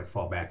to kind of like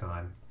fall back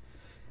on.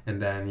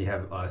 And then you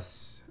have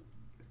us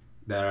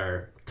that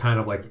are kind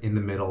of like in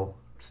the middle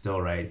still,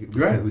 right?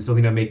 Because we still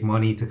need to make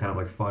money to kind of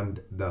like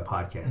fund the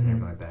podcast and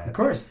everything like that. Of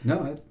course,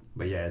 no.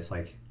 But yeah, it's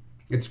like,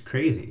 it's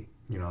crazy,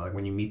 like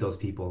when you meet those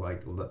people,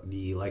 like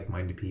the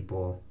like-minded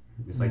people.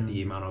 It's like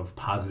the amount of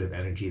positive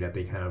energy that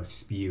they kind of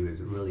spew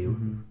is really,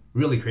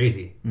 really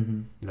crazy.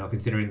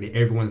 Considering that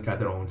everyone's got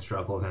their own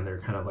struggles and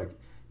they're kind of like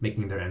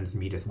making their ends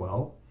meet as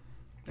well,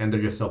 and they're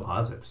just so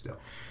positive still.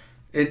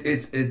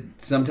 It's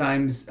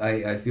sometimes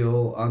I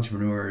feel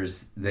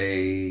entrepreneurs,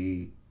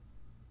 you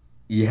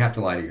have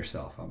to lie to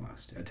yourself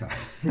almost at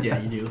times. Yeah,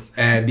 you do.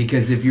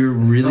 Because if you're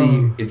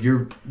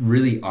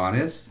really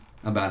honest,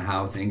 about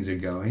how things are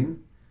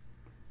going,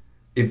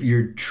 if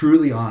you're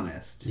truly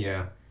honest,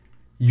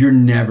 you're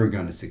never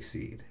going to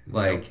succeed.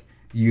 Like,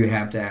 you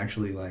have to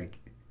actually, like,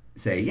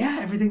 say, yeah,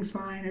 everything's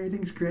fine,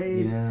 everything's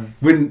great. Yeah.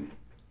 When,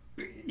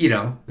 you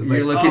know, it's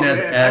you're like, looking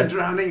at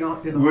drowning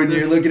when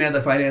you're looking at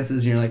the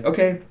finances, and you're like,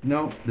 okay,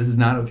 no, this is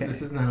not okay.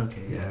 This is not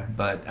okay. Yeah.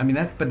 But, I mean,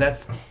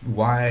 that's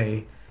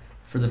why,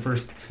 for the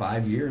first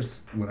 5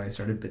 years when I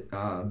started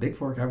Big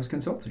Fork, I was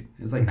consulting.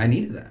 It was like, I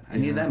needed that. I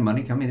needed that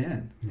money coming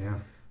in. Yeah.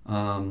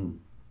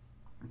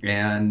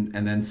 And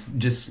then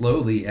just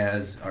slowly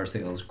as our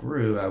sales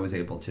grew, I was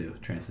able to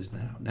transition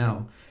that out.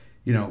 Now,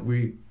 you know,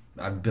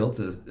 I've built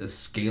a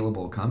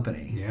scalable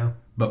company. Yeah.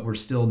 But we're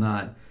still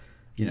not,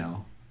 you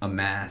know, a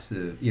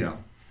massive, you know,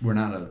 we're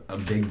not a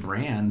big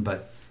brand,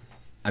 but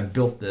I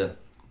built the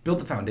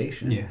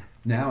foundation. Yeah.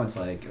 Now it's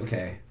like,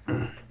 okay,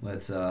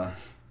 let's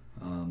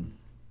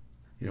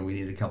you know, we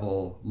need a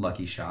couple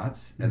lucky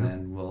shots, and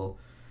then we'll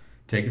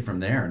take it from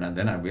there. And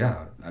then I'd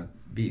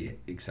be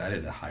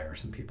excited to hire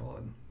some people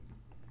and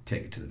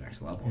take it to the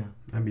next level. Yeah,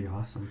 that'd be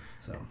awesome.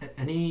 So,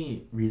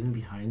 any reason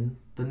behind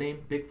the name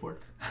Big Fork?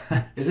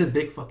 Is it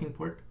Big fucking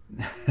pork?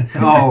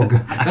 Oh,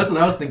 God. That's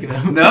what I was thinking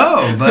of.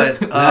 No, but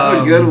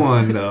that's a good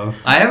one though.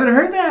 I haven't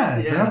heard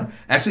that. Yeah, no.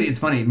 Actually, it's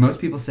funny.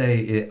 Most people say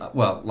it.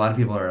 Well, a lot of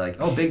people are like,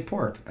 "Oh, Big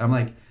Pork." I'm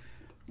like,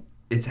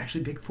 it's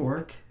actually Big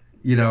Fork,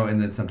 you know.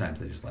 And then sometimes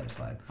they just let it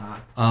slide.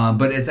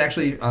 But it's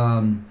actually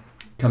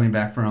coming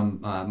back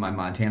from my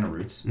Montana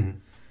roots.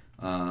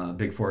 Mm-hmm.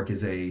 Big Fork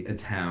is a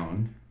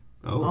town.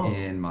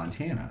 In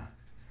Montana,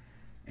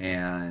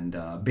 and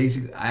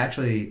basically,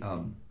 I've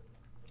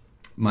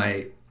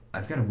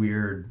got a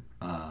weird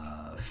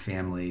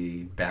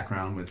family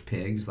background with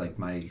pigs. Like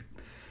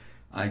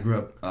I grew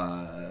up.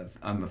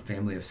 I'm a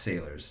family of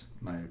sailors.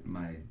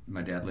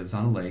 My dad lives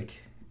on a lake,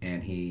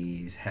 and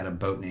he's had a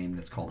boat name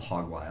that's called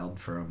Hog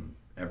Wild from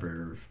like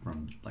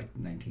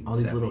 1970. All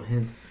these little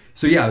hints.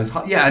 So yeah,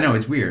 I know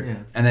it's weird.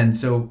 Yeah. And then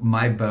so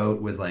my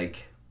boat was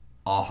like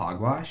all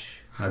hogwash.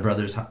 My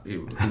brother's,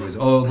 who was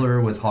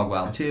older, was Hog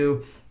Wild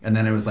too. And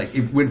then it was like,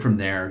 it went from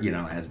there, you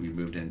know, as we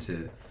moved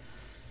into...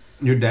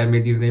 Your dad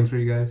made these names for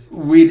you guys?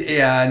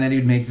 And then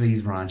he'd make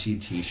these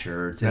raunchy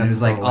t-shirts. And it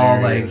was like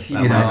hilarious.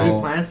 All like, you know... Who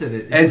planted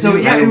it? And so,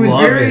 yeah, it was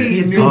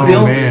it's been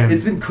built,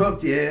 it's been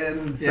cooked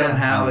in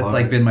somehow. It's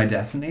like been my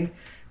destiny.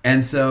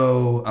 And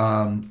so,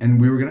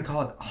 and we were going to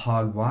call it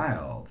Hog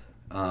Wild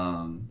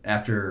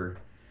after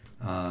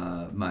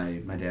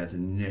my dad's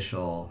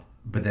initial...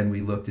 But then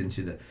we looked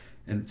into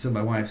and so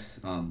my wife's,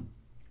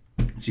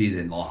 she's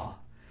in law,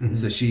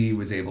 so she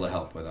was able to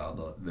help with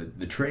all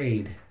the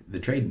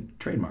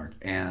trademark,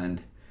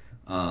 and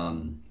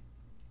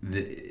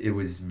it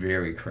was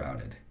very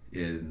crowded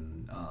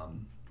in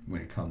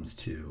when it comes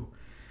to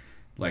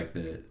like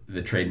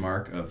the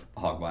trademark of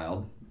Hog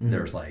Wild.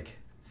 There's like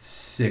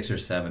 6 or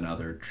 7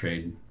 other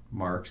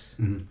trademarks,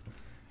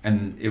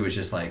 and it was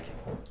just like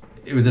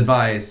it was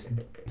advised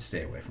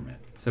stay away from it.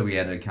 So we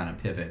had to kind of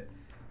pivot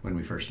when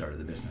we first started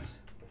the business.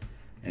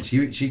 And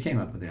she came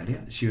up with the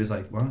idea. She was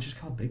like, why don't you just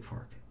call it Big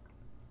Fork?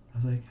 I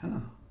was like,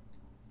 oh.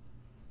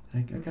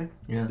 Like, okay,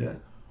 let's do it.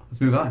 Let's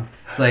move on.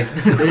 It's like,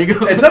 there you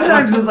go. And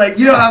sometimes it's like,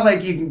 you know how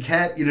like you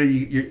can you know,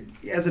 you're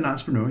as an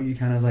entrepreneur, you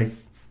kind of like,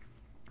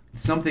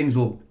 some things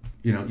will,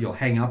 you know, you'll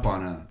hang up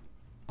on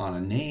a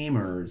name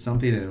or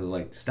something that will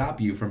like stop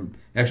you from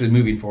actually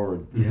moving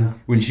forward. Yeah.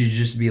 When you should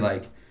just be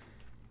like,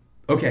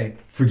 okay,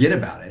 forget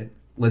about it.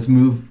 Let's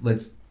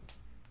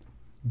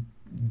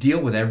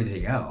deal with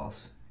everything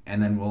else,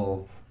 and then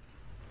we'll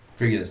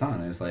figure this out.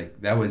 And it was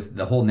like, that was,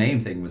 the whole name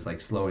thing was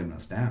like slowing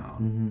us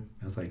down.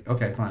 I was like,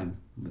 okay, fine,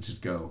 let's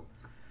go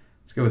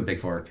with Big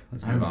Fork.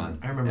 Let's move on.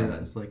 I remember that.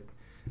 It's like,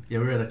 we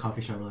were at a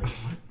coffee shop, we're like,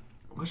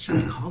 what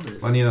should we call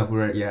this? Funny enough, we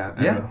were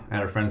at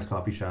our friend's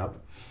coffee shop,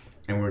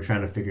 and we were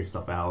trying to figure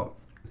stuff out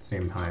at the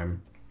same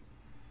time.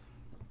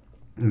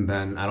 And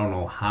then I don't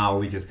know how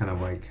we just kind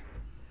of like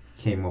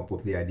came up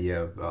with the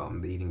idea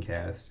of the Eating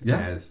Cast,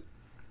 as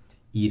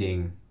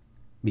eating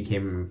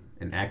became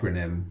an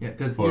acronym. Yeah,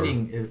 because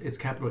eating, it's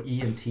capital E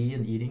and T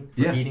in eating,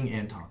 for eating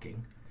and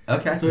talking.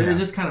 Okay. So it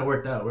just kind of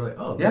worked out. We're like,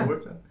 that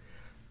works out.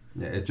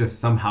 Yeah, it just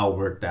somehow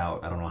worked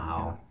out. I don't know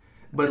how. Yeah.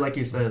 But like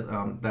you said,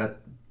 that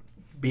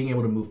being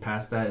able to move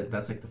past that,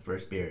 that's like the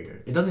first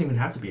barrier. It doesn't even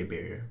have to be a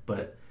barrier,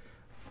 but...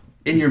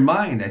 In your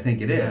mind, I think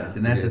it is.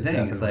 And that's the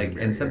thing. It's like,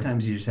 and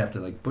sometimes you just have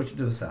to like push it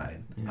to the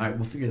side. Yeah. All right,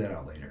 we'll figure that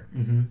out later.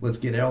 Let's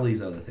get all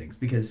these other things.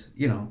 Because,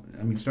 you know,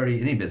 I mean, starting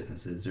any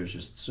businesses, there's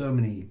just so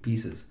many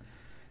pieces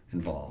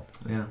involved.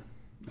 Yeah.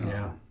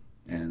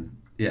 And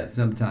yeah,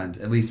 sometimes,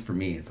 at least for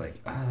me, it's like,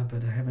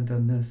 but I haven't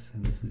done this,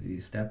 and this is the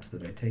steps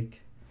that I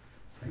take.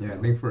 Like, I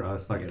think for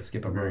us, like,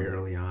 skip up very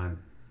early on,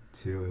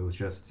 too, it was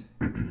just,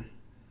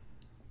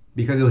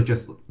 because it was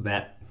just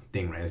that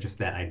thing, right? It was just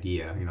that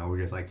idea, you know, we're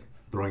just like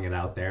throwing it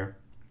out there.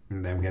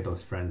 And then we had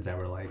those friends that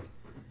were like,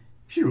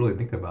 you should really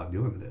think about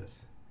doing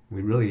this.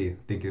 We really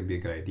think it'd be a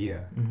good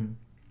idea.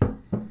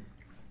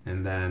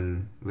 And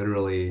then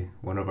literally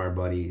one of our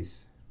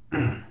buddies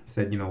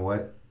said, you know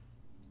what?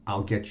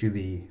 I'll get you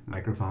the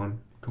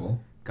microphone. Cool.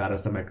 Got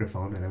us the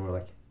microphone, and then we're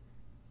like,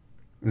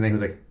 And then he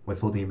was like, "What's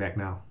holding you back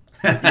now?"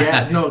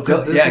 Yeah, no,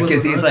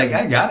 because he's like,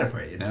 "I got it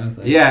for you." It's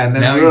like, yeah, and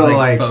then now we were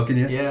like poking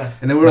you. Yeah,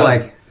 and then we were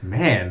like,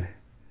 "Man,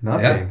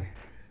 nothing." Yeah.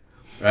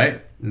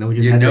 Right. No, we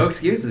just you had no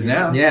excuses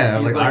now. Yeah,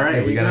 I'm like, all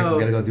right, we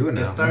gotta go do it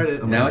now. Get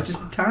started. Now it's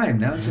just time.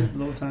 Now it's just a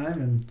little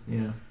time, and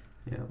yeah.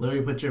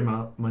 Literally, put your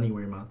money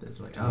where your mouth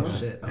is. Like, oh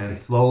shit. Okay. And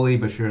slowly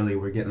but surely,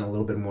 we're getting a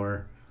little bit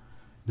more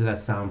to that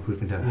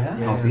soundproofing to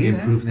help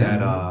improve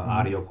that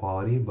audio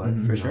quality. But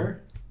for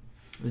sure,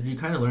 you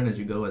kind of learn as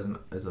you go as an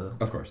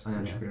of course an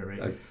entrepreneur,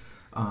 right?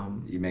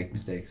 You make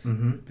mistakes,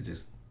 but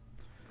just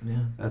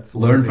that's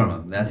learn from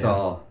them. That's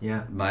all.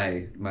 Yeah.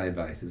 My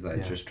advice is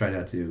just try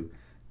not to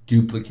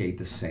duplicate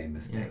the same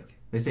mistake. Yeah.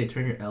 They say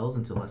turn your L's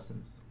into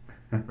lessons,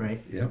 right?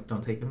 Yep.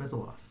 Don't take them as a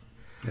loss.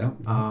 Yeah.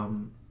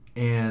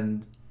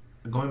 And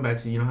going back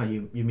to how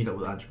you meet up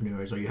with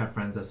entrepreneurs or you have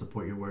friends that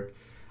support your work,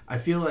 I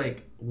feel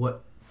like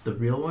what the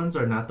real ones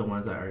are not the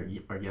ones that are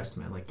yes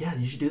men. Like, yeah,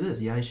 you should do this.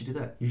 Yeah, you should do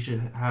that. You should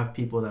have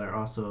people that are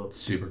also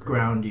super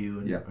ground you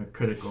and are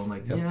critical and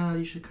like, yeah,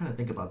 you should kind of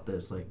think about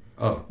this. Like,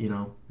 yeah.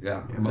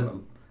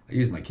 I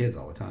use my kids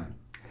all the time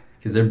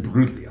because they're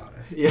brutally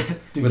honest. Yeah,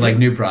 with like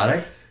new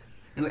products.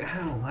 You're like, I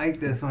don't like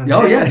this one.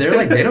 Oh yeah, they're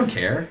like they don't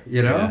care.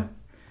 Yeah.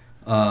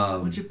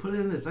 What'd you put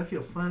in this? I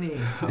feel funny.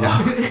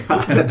 Oh,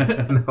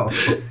 God. No.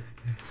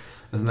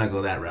 Let's not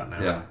go that route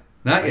now. Yeah.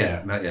 Not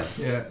yet.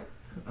 Yeah.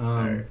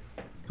 Right.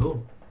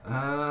 Cool.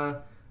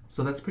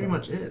 So that's pretty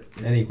much it.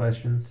 Any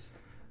questions?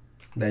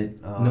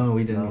 No,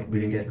 we didn't. We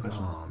didn't get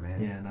questions. Oh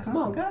man. Yeah. Come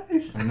on,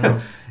 guys. I know.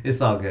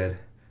 It's all good.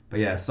 But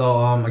yeah. So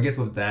I guess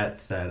with that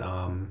said,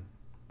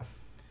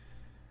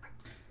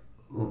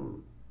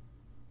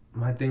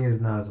 my thing is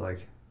now is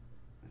like,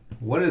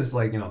 what is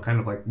like kind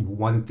of like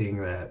one thing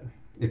that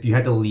if you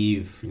had to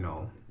leave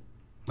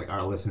like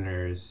our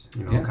listeners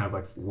kind of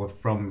like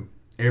from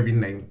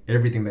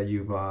everything that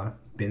you've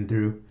been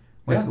through.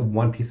 What's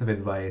one piece of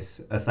advice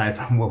aside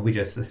from what we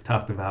just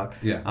talked about?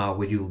 Yeah.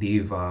 Would you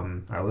leave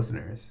our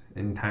listeners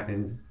in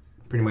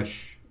pretty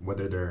much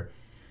whether they're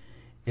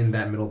in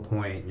that middle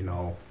point,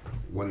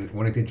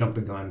 wanting to jump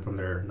the gun from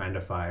their 9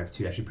 to 5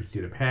 to actually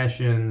pursue their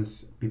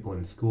passions, people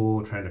in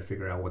school trying to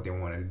figure out what they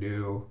want to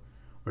do,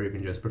 or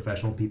even just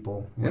professional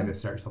people wanting to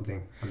start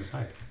something on the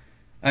side?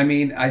 I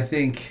mean, I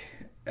think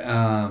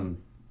some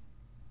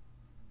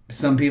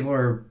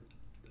people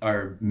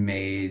are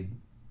made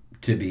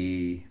to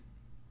be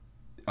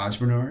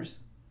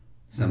entrepreneurs.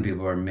 Some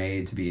people are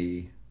made to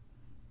be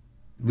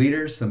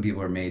leaders. Some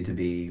people are made to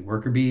be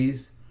worker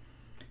bees.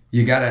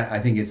 I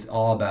think it's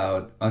all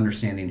about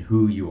understanding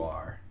who you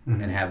are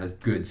and have a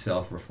good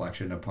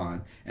self-reflection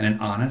upon and an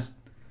honest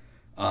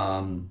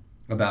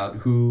about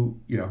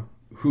who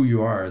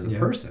you are as a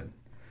person.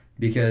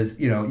 Because,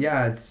 it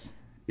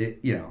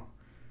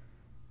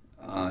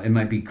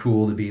might be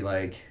cool to be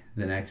like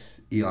the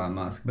next Elon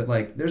Musk, but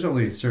like there's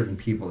only certain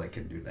people that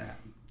can do that,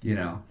 I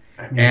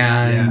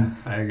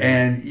agree.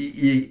 And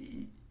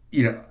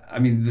I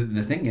mean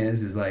the thing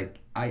is like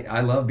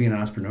I love being an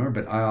entrepreneur,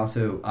 but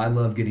I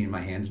love getting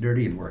my hands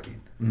dirty and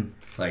working.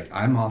 Like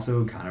I'm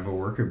also kind of a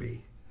worker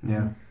bee.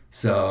 Yeah.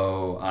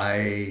 So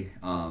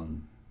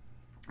and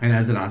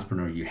as an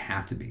entrepreneur you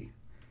have to be.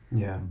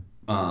 Yeah.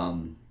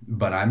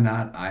 But I'm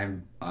not.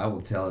 I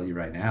will tell you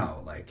right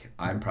now. Like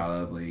I'm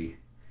probably,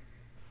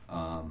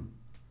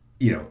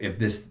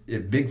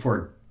 if Big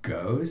Four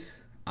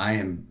goes, I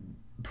am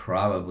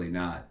probably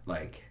not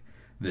like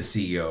the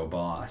CEO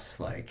boss.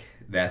 Like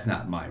that's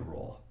not my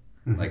role.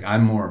 Like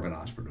I'm more of an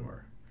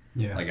entrepreneur.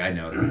 Yeah. Like I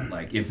know that.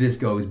 Like if this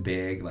goes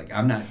big, like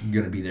I'm not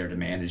gonna be there to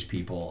manage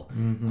people.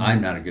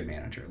 I'm not a good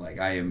manager. Like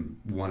I am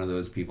one of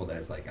those people that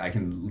is like I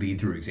can lead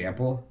through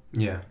example.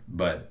 Yeah.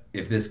 But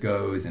if this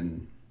goes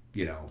and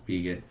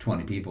we get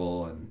 20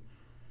 people and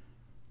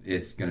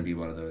it's going to be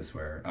one of those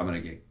where I'm going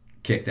to get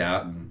kicked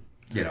out and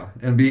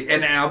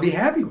I'll be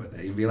happy with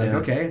it. You'd be like,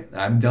 okay,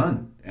 I'm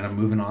done and I'm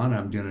moving on.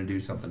 I'm going to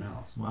do something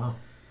else. Wow.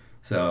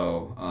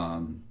 So,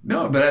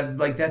 no, but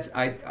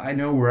I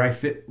know where I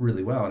fit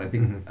really well. And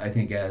I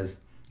think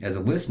as a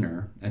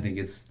listener, I think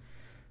it's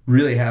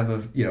really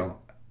have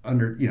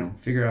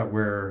figure out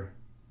where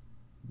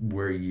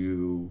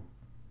you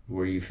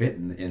fit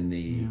in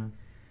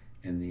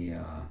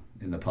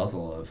the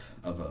puzzle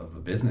of a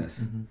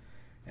business,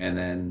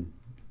 and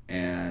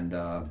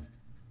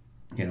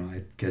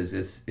because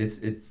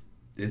it's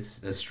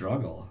a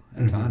struggle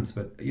at times,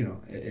 but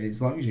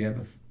as long as you have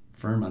a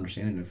firm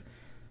understanding of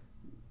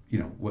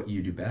what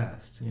you do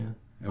best,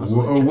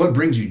 or what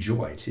brings you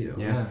joy too,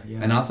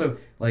 and also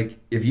like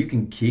if you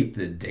can keep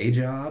the day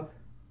job,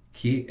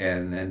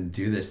 and then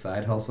do this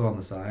side hustle on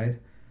the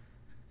side,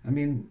 I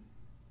mean.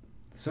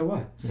 So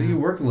what? So you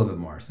work a little bit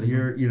more. So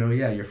you're,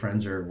 your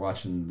friends are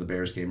watching the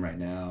Bears game right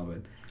now,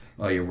 but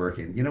while you're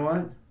working, you know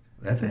what?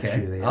 That's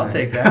okay. True, I'll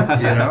take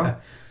that.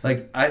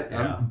 Like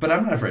but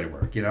I'm not afraid of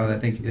work. I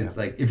think it's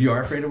like if you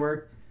are afraid of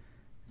work,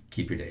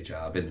 keep your day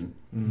job and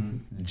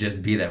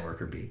just be that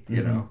worker bee.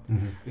 A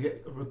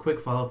quick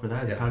follow up for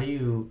that is how do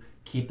you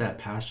keep that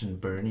passion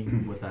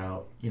burning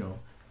without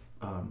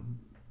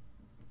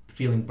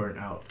feeling burnt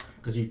out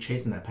because you're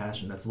chasing that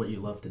passion. That's what you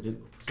love to do.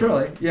 So.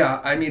 Totally.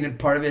 Yeah. I mean,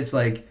 part of it's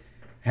like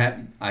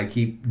I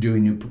keep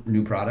doing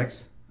new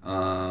products.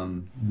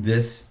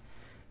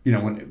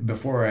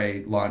 Before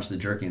I launched the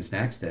jerky and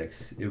snack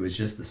sticks, it was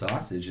just the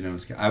sausage, and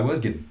I was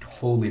getting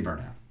totally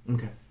burnt out.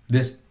 Okay.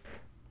 This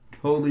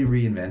totally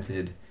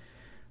reinvented,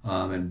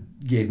 and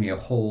gave me a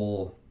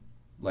whole,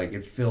 like,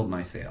 it filled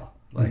my sail.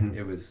 Like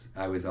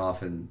I was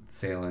often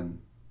sailing,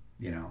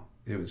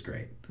 it was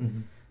great.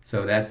 Mm-hmm.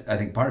 So that's, I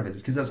think part of it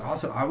is because that's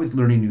also, I was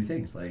learning new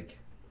things, like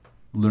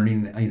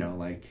learning,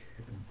 like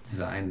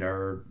designed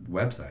our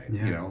website,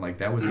 like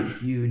that was a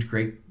huge,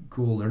 great,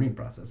 cool learning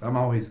process. I'm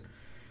always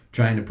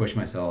trying to push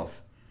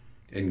myself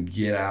and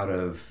get out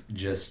of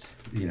just,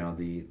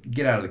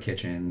 get out of the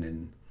kitchen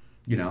and,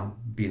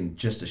 being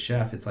just a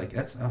chef. It's like,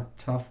 that's a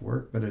tough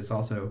work, but it's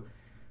also,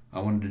 I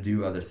wanted to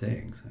do other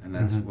things. And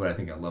that's what I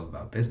think I love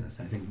about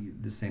business. I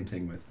think the same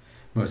thing with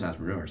most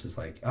entrepreneurs. It's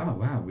like, oh,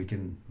 wow, we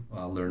can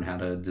learn how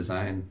to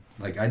design.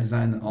 Like, I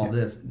designed all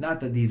this. Not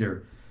that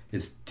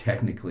it's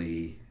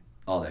technically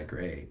all that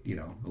great,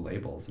 the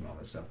labels and all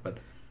that stuff. But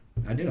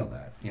I did all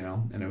that,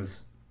 and it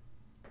was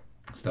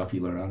stuff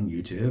you learn on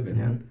YouTube.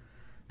 And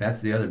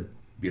that's the other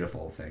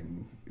beautiful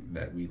thing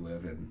that we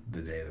live in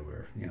the day that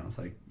we're, it's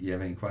like, you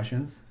have any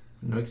questions?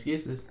 No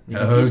excuses.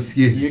 No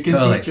excuses. You can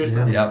totally. teach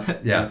yourself.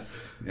 Yep.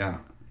 Yes. Yeah.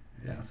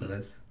 So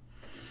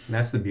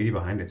that's the beauty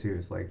behind it too.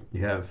 It's like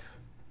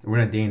we're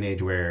in a day and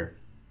age where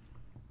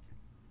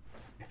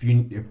if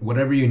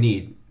whatever you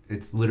need,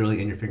 it's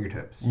literally in your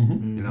fingertips.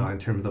 Mm-hmm. In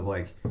terms of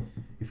like,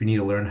 if you need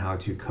to learn how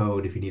to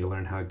code, if you need to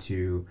learn how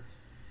to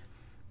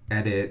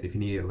edit, if you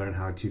need to learn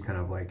how to kind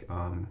of like,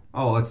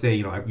 let's say,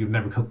 you've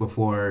never cooked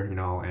before,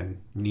 and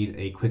you need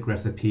a quick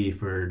recipe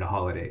for the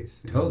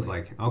holidays. Totally. It's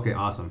like, okay,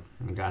 awesome.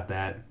 I got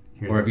that.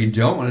 Or if you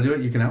don't want to do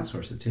it, you can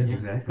outsource it too. Yeah.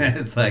 Exactly.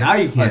 It's like, now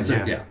you can.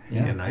 Yeah.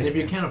 And if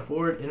you can't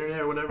afford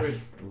internet or whatever,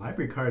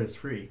 library card is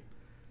free.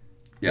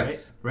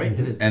 Yes. Right?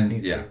 Mm-hmm. It is. And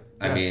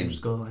I mean, so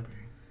just go to the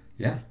library.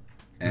 Yeah.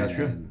 And that's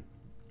true.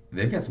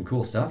 They've got some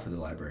cool stuff at the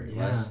library.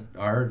 Yeah.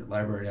 Our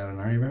library down in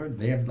our neighborhood,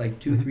 they have like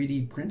 2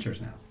 3D printers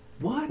now.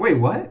 What?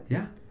 Wait, what?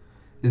 Yeah.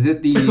 Is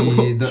it the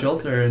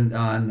Schulter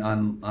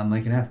on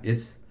Lincoln Ave?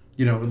 It's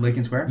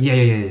Lincoln Square.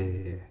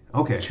 Yeah.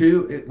 Okay.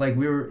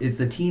 It's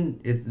the teen.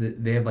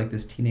 They have like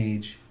this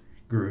teenage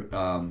group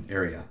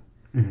area,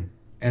 and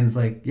it's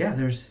like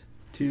there's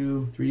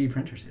 2 3D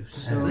printers. It was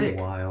so sick.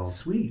 Wild.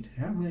 Sweet.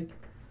 Yeah, I'm like,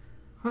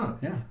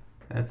 yeah,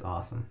 that's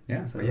awesome.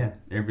 Yeah. So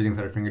everything's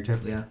at our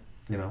fingertips. Yeah.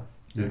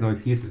 There's no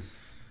excuses.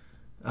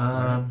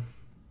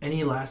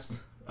 Any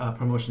last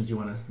promotions you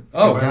want to?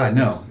 Oh God,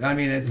 no. I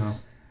mean,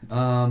 it's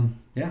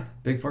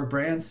Big Fork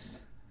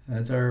Brands.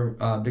 That's our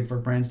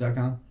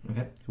bigforkbrands.com.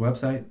 Okay.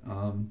 Website.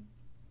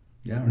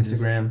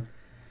 Instagram,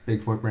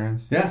 Big Fork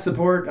Brands. Yeah,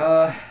 support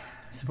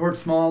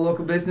small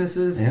local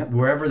businesses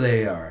wherever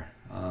they are.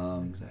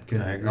 Exactly.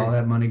 Because all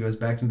that money goes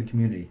back to the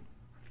community.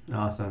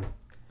 Awesome.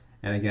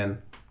 And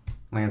again,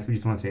 Lance, we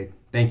just want to say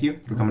thank you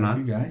for coming on.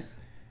 Thank you guys.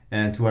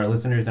 And to our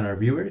listeners and our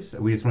viewers,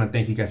 we just want to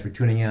thank you guys for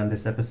tuning in on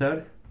this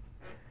episode.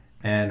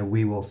 And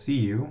we will see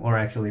you, or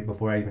actually,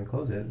 before I even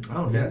close it.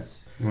 Oh,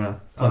 yes. You want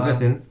to plug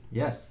this in?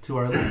 Yes. To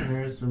our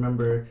listeners,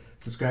 remember,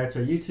 subscribe to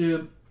our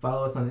YouTube,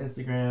 follow us on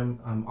Instagram.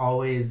 I'm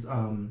always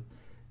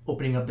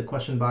opening up the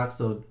question box,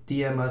 so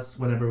DM us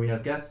whenever we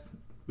have guests.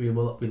 We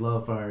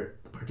love our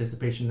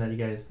participation that you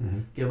guys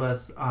give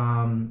us.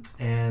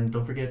 And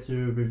don't forget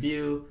to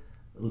review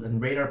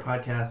and rate our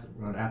podcast.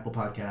 We're on Apple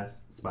Podcasts,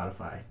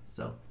 Spotify.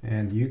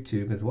 And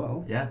YouTube as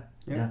well. Yeah.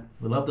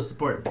 We love the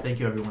support. Thank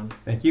you, everyone.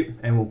 Thank you.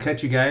 And we'll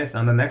catch you guys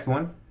on the next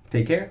one.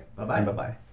 Take care. Bye-bye. Bye-bye.